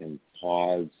breath, we can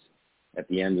pause at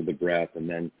the end of the breath and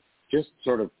then just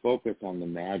sort of focus on the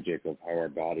magic of how our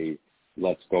body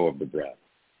lets go of the breath.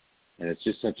 And it's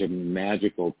just such a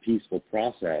magical, peaceful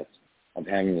process of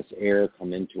having this air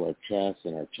come into our chest,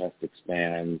 and our chest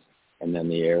expands, and then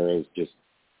the air is just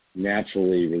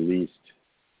naturally released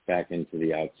back into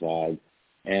the outside.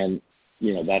 And,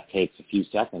 that takes a few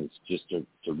seconds just to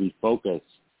refocus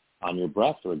on your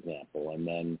breath, for example. And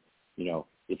then,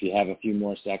 if you have a few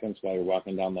more seconds while you're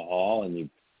walking down the hall and you've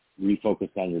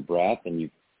refocused on your breath and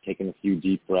you've taken a few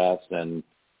deep breaths and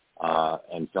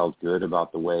felt good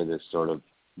about the way this sort of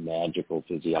magical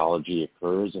physiology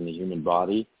occurs in the human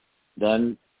body,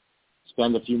 then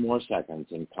spend a few more seconds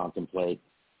and contemplate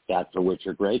that for which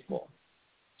you're grateful.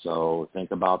 So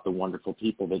think about the wonderful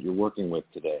people that you're working with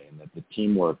today, and the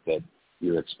teamwork that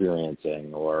you're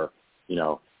experiencing, or,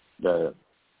 the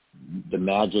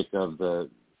magic of the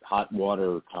hot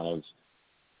water kind of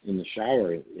in the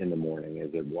shower in the morning as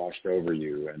it washed over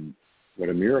you, and what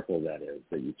a miracle that is,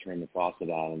 that you turn the faucet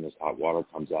on and this hot water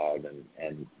comes out,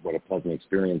 and what a pleasant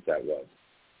experience that was.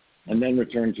 And then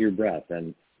return to your breath.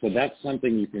 And so that's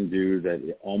something you can do that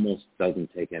it almost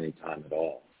doesn't take any time at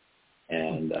all.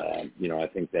 And, I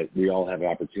think that we all have an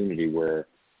opportunity where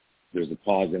there's a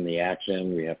pause in the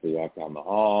action. We have to walk down the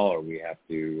hall, or we have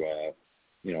to,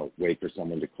 wait for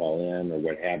someone to call in, or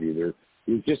what have you.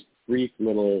 There's just brief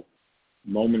little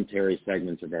momentary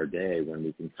segments of our day when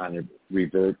we can kind of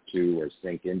revert to or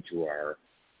sink into our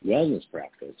wellness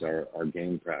practice, our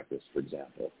game practice, for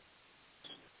example.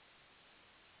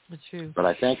 That's true. But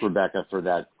I thank Rebecca for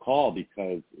that call,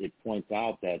 because it points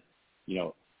out that,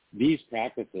 these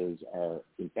practices are,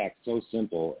 in fact, so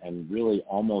simple and really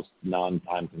almost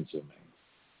non-time consuming.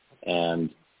 And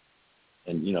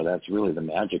that's really the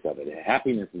magic of it.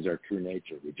 Happiness is our true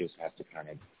nature. We just have to kind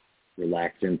of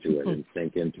relax into it and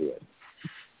sink into it.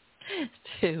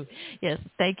 True. Yes.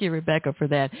 Thank you, Rebecca, for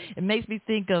that. It makes me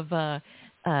think of,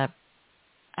 I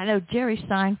know Jerry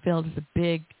Seinfeld is a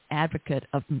big advocate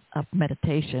of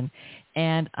meditation,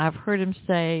 and I've heard him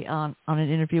say on an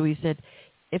interview, he said,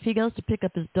 if he goes to pick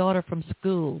up his daughter from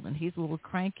school and he's a little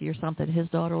cranky or something, his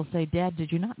daughter will say, Dad,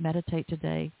 did you not meditate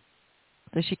today?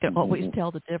 So she can always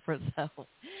tell the difference. So, all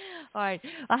right.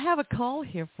 I have a call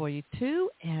here for you, too.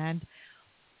 And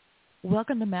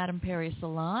welcome to Madam Perry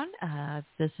Salon.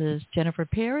 This is Jennifer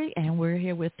Perry, and we're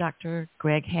here with Dr.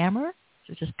 Greg Hammer.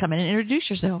 So just come in and introduce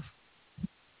yourself.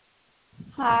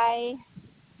 Hi.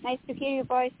 Nice to hear your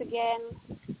voice again,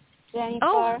 Jennifer.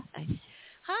 Oh,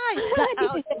 hi,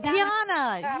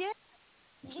 Diana.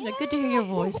 Yeah. Good to hear your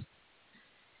voice.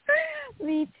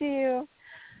 Me too.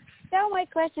 So my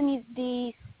question is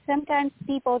this. Sometimes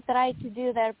people try to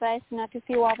do their best not to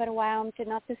feel overwhelmed,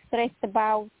 not to stress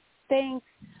about things,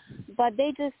 but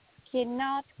they just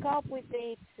cannot cope with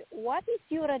it. What is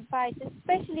your advice,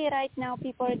 especially right now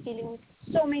people are dealing with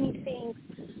so many things,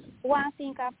 one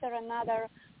thing after another.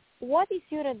 What is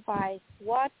your advice?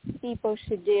 What people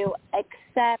should do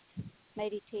except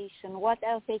meditation? What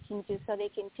else they can do so they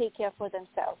can take care for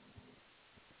themselves?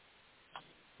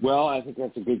 Well, I think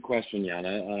that's a good question,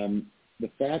 Yana. The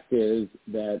fact is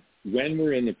that when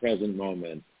we're in the present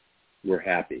moment, we're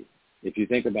happy. If you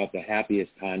think about the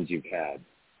happiest times you've had,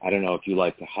 I don't know if you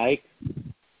like to hike.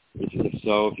 If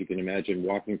so, if you can imagine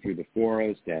walking through the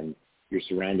forest and you're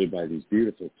surrounded by these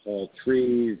beautiful tall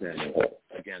trees, and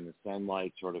again, the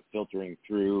sunlight sort of filtering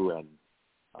through, and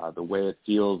the way it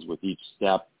feels with each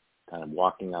step, kind of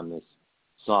walking on this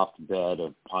soft bed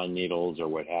of pine needles or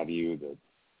what have you,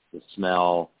 the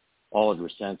smell, all of your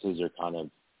senses are kind of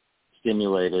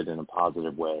stimulated in a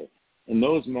positive way. In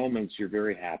those moments, you're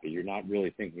very happy. You're not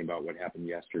really thinking about what happened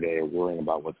yesterday or worrying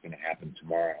about what's going to happen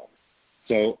tomorrow.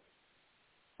 So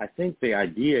I think the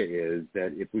idea is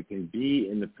that if we can be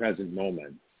in the present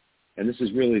moment, and this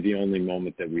is really the only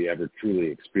moment that we ever truly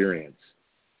experience,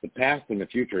 the past and the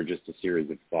future are just a series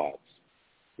of thoughts.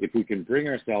 If we can bring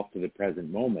ourselves to the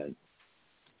present moment,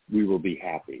 we will be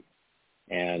happy.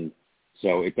 And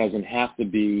so it doesn't have to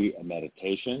be a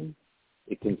meditation.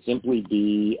 It can simply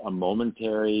be a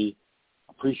momentary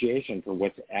appreciation for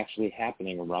what's actually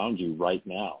happening around you right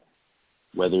now.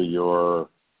 Whether you're,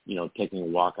 taking a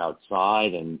walk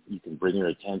outside and you can bring your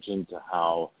attention to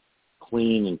how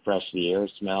clean and fresh the air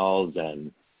smells,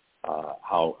 and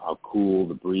how cool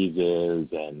the breeze is,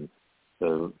 and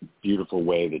the beautiful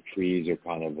way the trees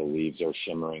are the leaves are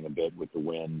shimmering a bit with the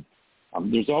wind.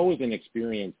 There's always an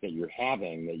experience that you're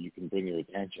having that you can bring your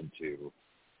attention to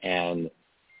and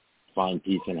find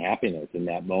peace and happiness in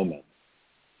that moment.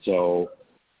 So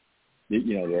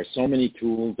there are so many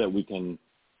tools that we can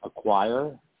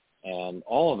acquire, and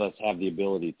all of us have the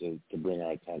ability to bring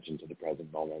our attention to the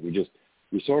present moment.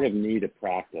 We sort of need a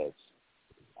practice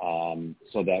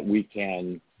so that we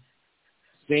can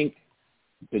sink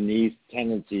beneath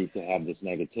tendency to have this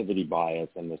negativity bias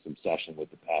and this obsession with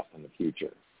the past and the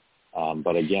future.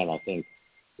 But again, I think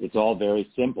it's all very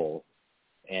simple,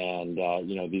 and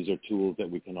these are tools that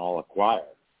we can all acquire.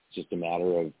 It's just a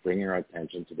matter of bringing our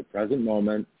attention to the present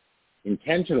moment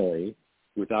intentionally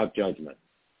without judgment.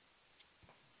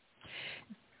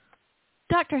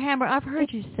 Dr. Hammer, I've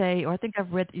heard you say, or I think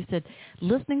I've read that you said,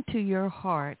 listening to your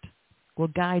heart will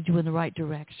guide you in the right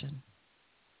direction.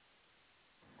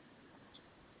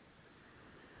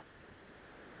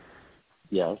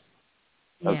 Yes.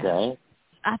 Yeah. Okay.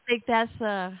 I think that's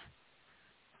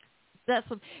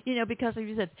because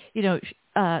you said,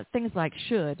 things like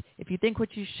should. If you think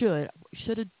what you should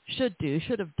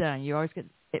have done, you always get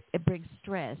it brings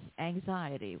stress,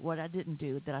 anxiety, what I didn't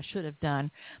do that I should have done.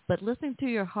 But listening to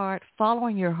your heart,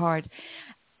 following your heart,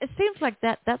 it seems like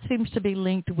that seems to be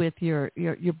linked with your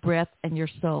breath and your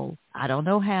soul. I don't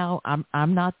know how.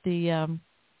 I'm not the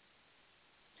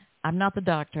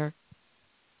doctor.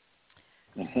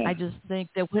 I just think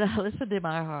that when I listen to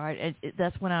my heart,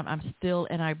 that's when I'm still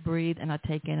and I breathe and I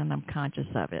take in and I'm conscious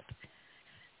of it.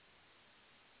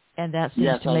 And that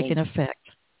seems to make an effect.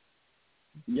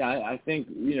 Yeah, I think,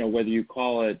 whether you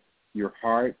call it your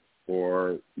heart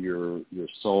or your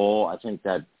soul, I think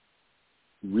that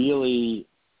really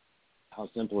how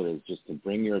simple it is just to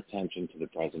bring your attention to the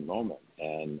present moment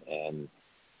and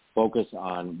focus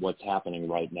on what's happening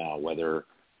right now. Whether,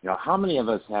 how many of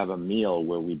us have a meal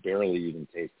where we barely even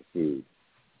taste the food,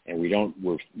 and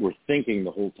we're thinking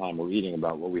the whole time we're eating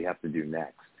about what we have to do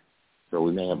next. So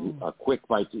we may have a quick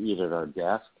bite to eat at our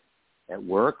desk, at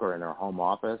work, or in our home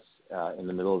office in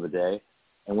the middle of the day,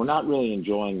 and we're not really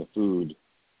enjoying the food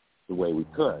the way we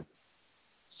could.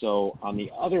 So on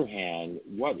the other hand,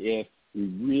 what if we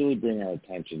really bring our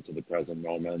attention to the present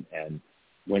moment, and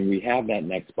when we have that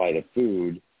next bite of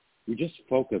food, we just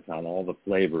focus on all the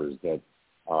flavors that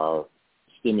are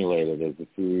stimulated as the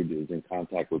food is in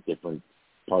contact with different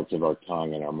parts of our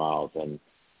tongue and our mouth, and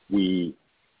we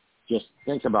just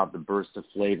think about the burst of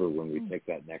flavor when we take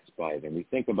that next bite, and we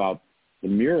think about the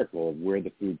miracle of where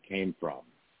the food came from.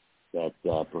 That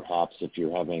perhaps if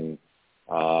you're having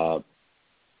a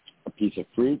piece of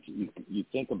fruit, you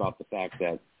think about the fact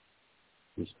that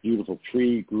this beautiful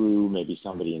tree grew, maybe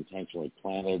somebody intentionally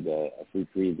planted a fruit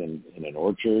tree in an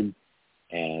orchard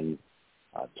and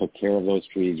took care of those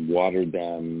trees, watered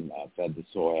them, fed the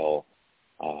soil,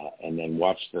 and then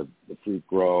watched the fruit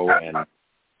grow and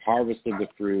harvested the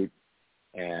fruit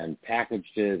and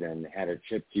packaged it and had it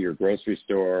shipped to your grocery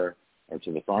store or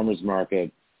to the farmer's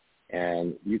market,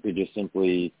 and you could just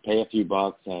simply pay a few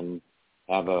bucks and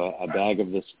have a bag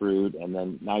of this fruit, and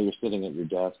then now you're sitting at your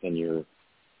desk and your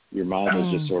mouth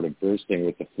is just sort of bursting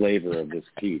with the flavor of this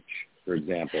peach, for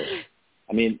example.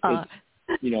 I mean,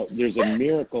 there's a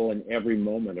miracle in every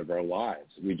moment of our lives.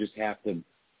 We just have to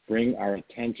bring our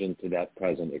attention to that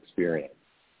present experience.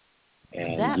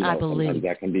 And, I believe. Sometimes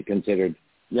that can be considered,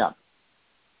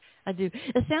 I do.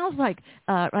 It sounds like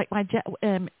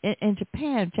in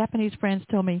Japan, Japanese friends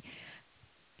told me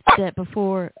that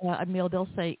before a meal they'll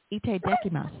say "ite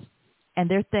dekimasu," and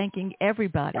they're thanking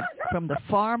everybody from the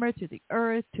farmer to the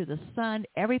earth to the sun,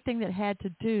 everything that had to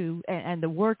do, and the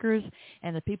workers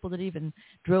and the people that even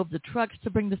drove the trucks to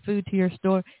bring the food to your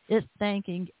store. It's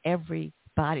thanking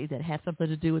everybody that had something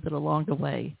to do with it along the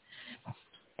way.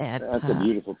 And, that's a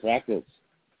beautiful practice.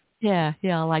 Yeah,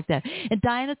 I like that. And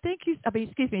Diana,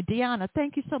 Deanna,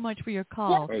 thank you so much for your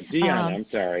call. Oh, Deanna, I'm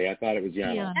sorry. I thought it was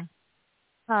Yana.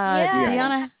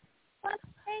 Deanna.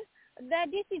 That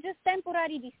this is just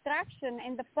temporary distraction,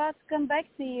 and the thoughts come back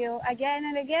to you again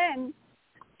and again,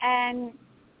 and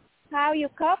how you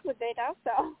cope with it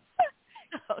also.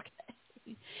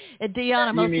 Okay. And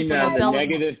Deanna, you mean the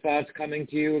negative thoughts coming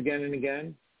to you again and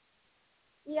again?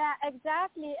 Yeah,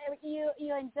 exactly. You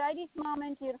enjoy this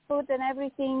moment, your food and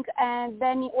everything, and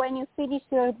then when you finish,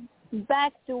 you're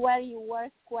back to where you were,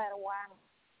 square one,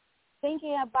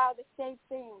 thinking about the same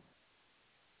thing.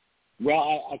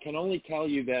 Well, I can only tell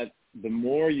you that the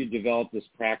more you develop this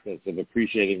practice of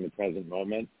appreciating the present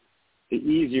moment, the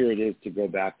easier it is to go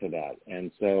back to that.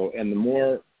 And the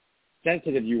more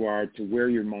sensitive you are to where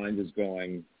your mind is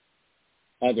going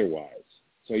otherwise.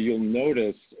 So you'll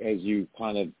notice as you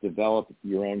kind of develop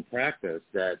your own practice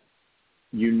that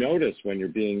you notice when you're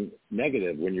being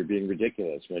negative, when you're being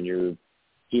ridiculous, when you're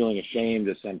feeling ashamed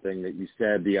of something that you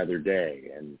said the other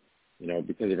day. And,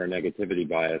 because of our negativity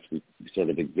bias, we sort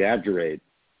of exaggerate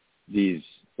these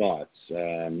thoughts,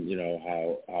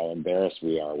 how embarrassed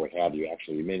we are, what have you.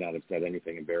 Actually, you may not have said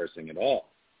anything embarrassing at all.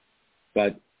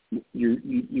 But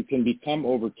you can become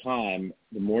over time,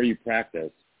 the more you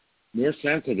practice, more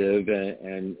sensitive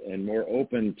and more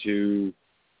open to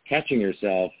catching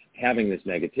yourself having this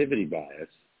negativity bias,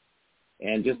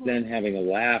 and just then having a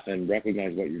laugh and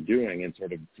recognize what you're doing and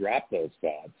sort of drop those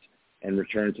thoughts and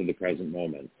return to the present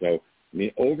moment. So,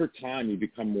 over time, you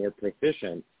become more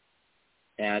proficient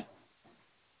at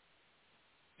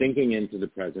thinking into the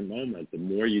present moment. The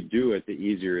more you do it, the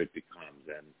easier it becomes.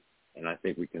 And I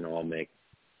think we can all make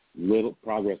little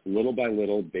progress, little by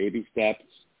little, baby steps,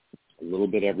 a little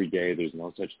bit every day. There's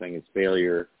no such thing as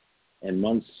failure. And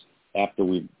months after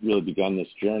we've really begun this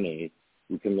journey,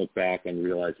 we can look back and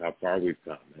realize how far we've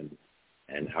come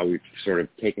and how we've sort of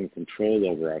taken control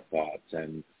over our thoughts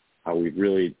and how we've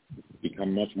really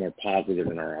become much more positive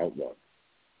in our outlook.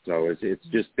 So it's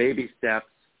just baby steps.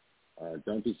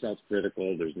 Don't be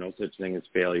self-critical. There's no such thing as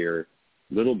failure.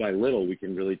 Little by little, we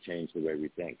can really change the way we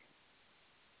think.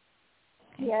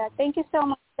 Yeah, thank you so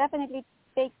much. Definitely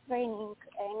takes training.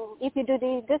 And if you do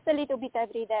this just a little bit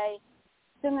every day,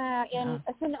 sooner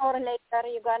or later,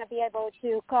 you're going to be able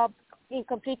to cope in a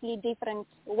completely different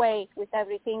way with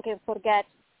everything and forget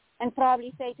and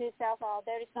probably say to yourself, oh,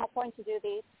 there is no point to do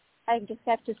this. I just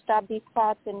have to stop these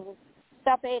thoughts and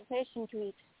stop paying attention to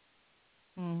it.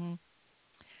 Mm-hmm.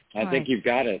 I think you've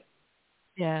got it.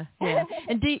 Yeah.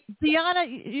 And Deanna,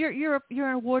 you're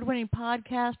an award-winning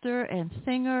podcaster and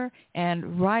singer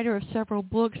and writer of several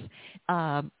books,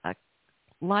 a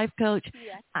life coach.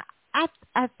 Yes.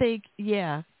 I think,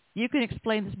 you can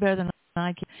explain this better than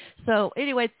I can. So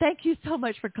anyway, thank you so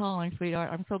much for calling, sweetheart.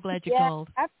 I'm so glad you called.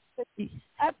 Absolutely.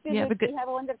 Have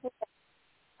a wonderful day.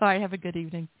 All right, have a good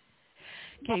evening.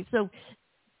 Okay, so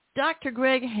Dr.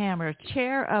 Greg Hammer,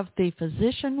 chair of the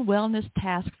Physician Wellness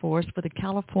Task Force for the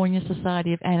California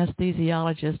Society of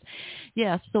Anesthesiologists.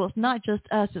 Yes, so it's not just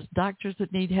us, it's doctors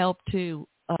that need help too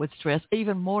with stress,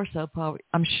 even more so probably,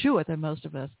 I'm sure, than most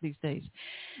of us these days.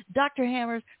 Dr.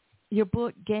 Hammer, your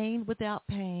book, Gain Without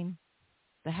Pain,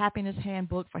 the Happiness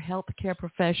Handbook for Healthcare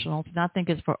Professionals, and I think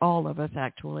it's for all of us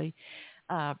actually.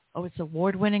 It's an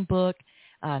award-winning book,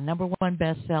 #1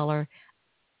 bestseller,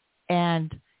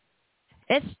 and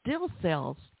it still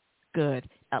sells good,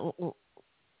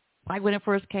 like when it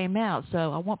first came out.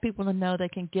 So I want people to know they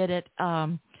can get it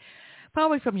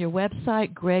probably from your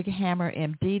website,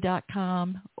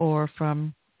 greghammermd.com, or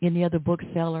from any other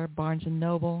bookseller, Barnes &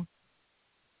 Noble.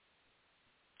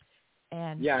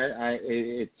 And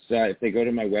it's if they go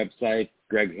to my website,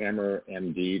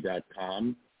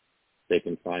 greghammermd.com, they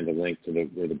can find a link to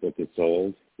where the book is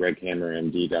sold,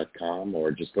 greghammermd.com,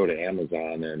 or just go to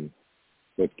Amazon and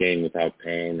put Gain Without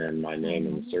Pain and my name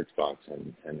in the search box,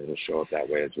 and it'll show up that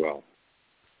way as well.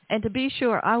 And to be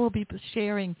sure, I will be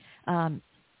sharing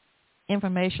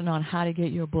information on how to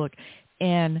get your book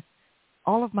in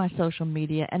all of my social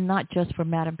media, and not just for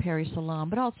Madam Perry Salon,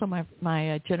 but also my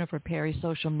Jennifer Perry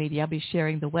social media. I'll be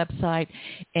sharing the website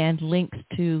and links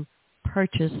to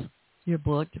purchase your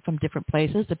book from different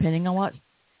places, depending on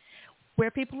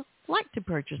where people like to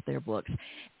purchase their books.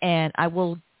 And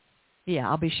I'll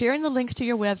be sharing the links to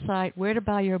your website, where to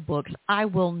buy your books. I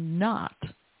will not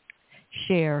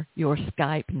share your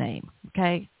Skype name,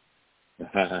 okay?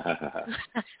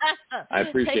 I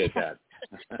appreciate that.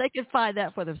 They can find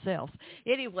that for themselves.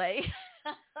 Anyway,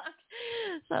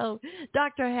 so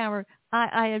Dr. Hammer,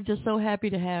 I am just so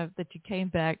happy to have that you came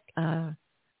back to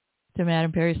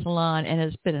Madam Perry Salon, and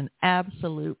it's been an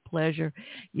absolute pleasure.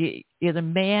 You're the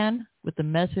man with the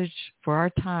message for our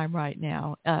time right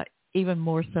now, even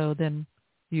more so than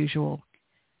usual.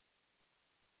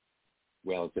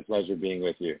 Well, it's a pleasure being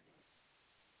with you.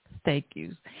 Thank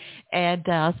you. And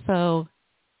so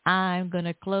I'm going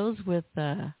to close with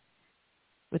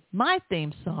my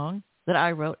theme song that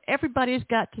I wrote, Everybody's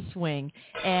Got to Swing.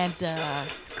 And,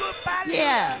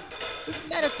 just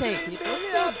meditate, people.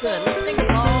 It's so good. Let's think of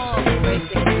all the great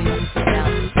things we have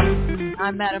about.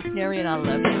 I'm Madam Perry, and I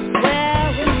love you.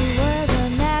 Well, when you were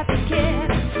an African,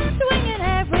 swinging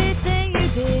everything you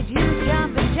did, you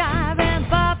jump and jive and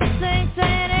bop and sing,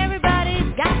 saying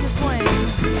everybody's got to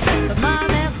swing. But Mom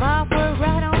and Pop were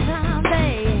right on time.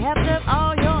 They helped up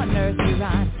all your nursery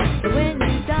rhymes. So when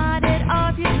you started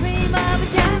off, you dream of a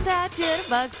jazz-out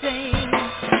jitterbug scene.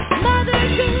 Mother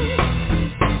Goose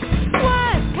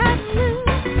was cutting loose,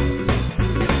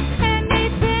 and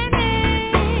Miss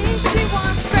Penny, she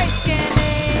wants straight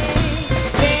skinny.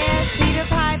 There's Peter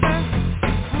Piper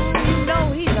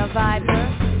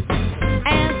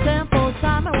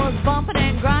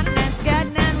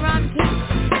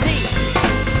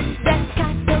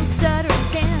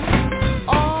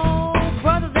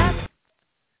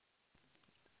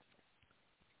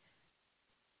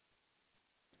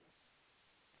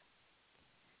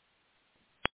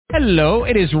Hello,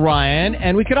 it is Ryan,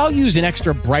 and we could all use an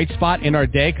extra bright spot in our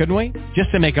day, couldn't we? Just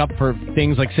to make up for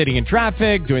things like sitting in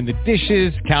traffic, doing the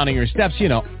dishes, counting your steps, you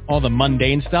know, all the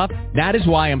mundane stuff. That is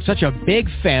why I'm such a big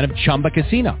fan of Chumba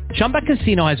Casino. Chumba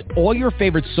Casino has all your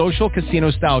favorite social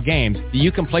casino-style games that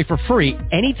you can play for free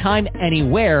anytime,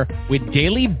 anywhere with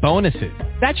daily bonuses.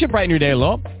 That should brighten your day a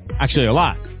little. Actually, a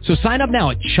lot. So sign up now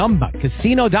at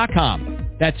ChumbaCasino.com.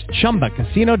 That's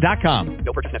ChumbaCasino.com.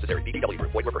 No purchase necessary. VGW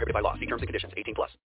Group. Void where prohibited by law. See terms and conditions. 18+.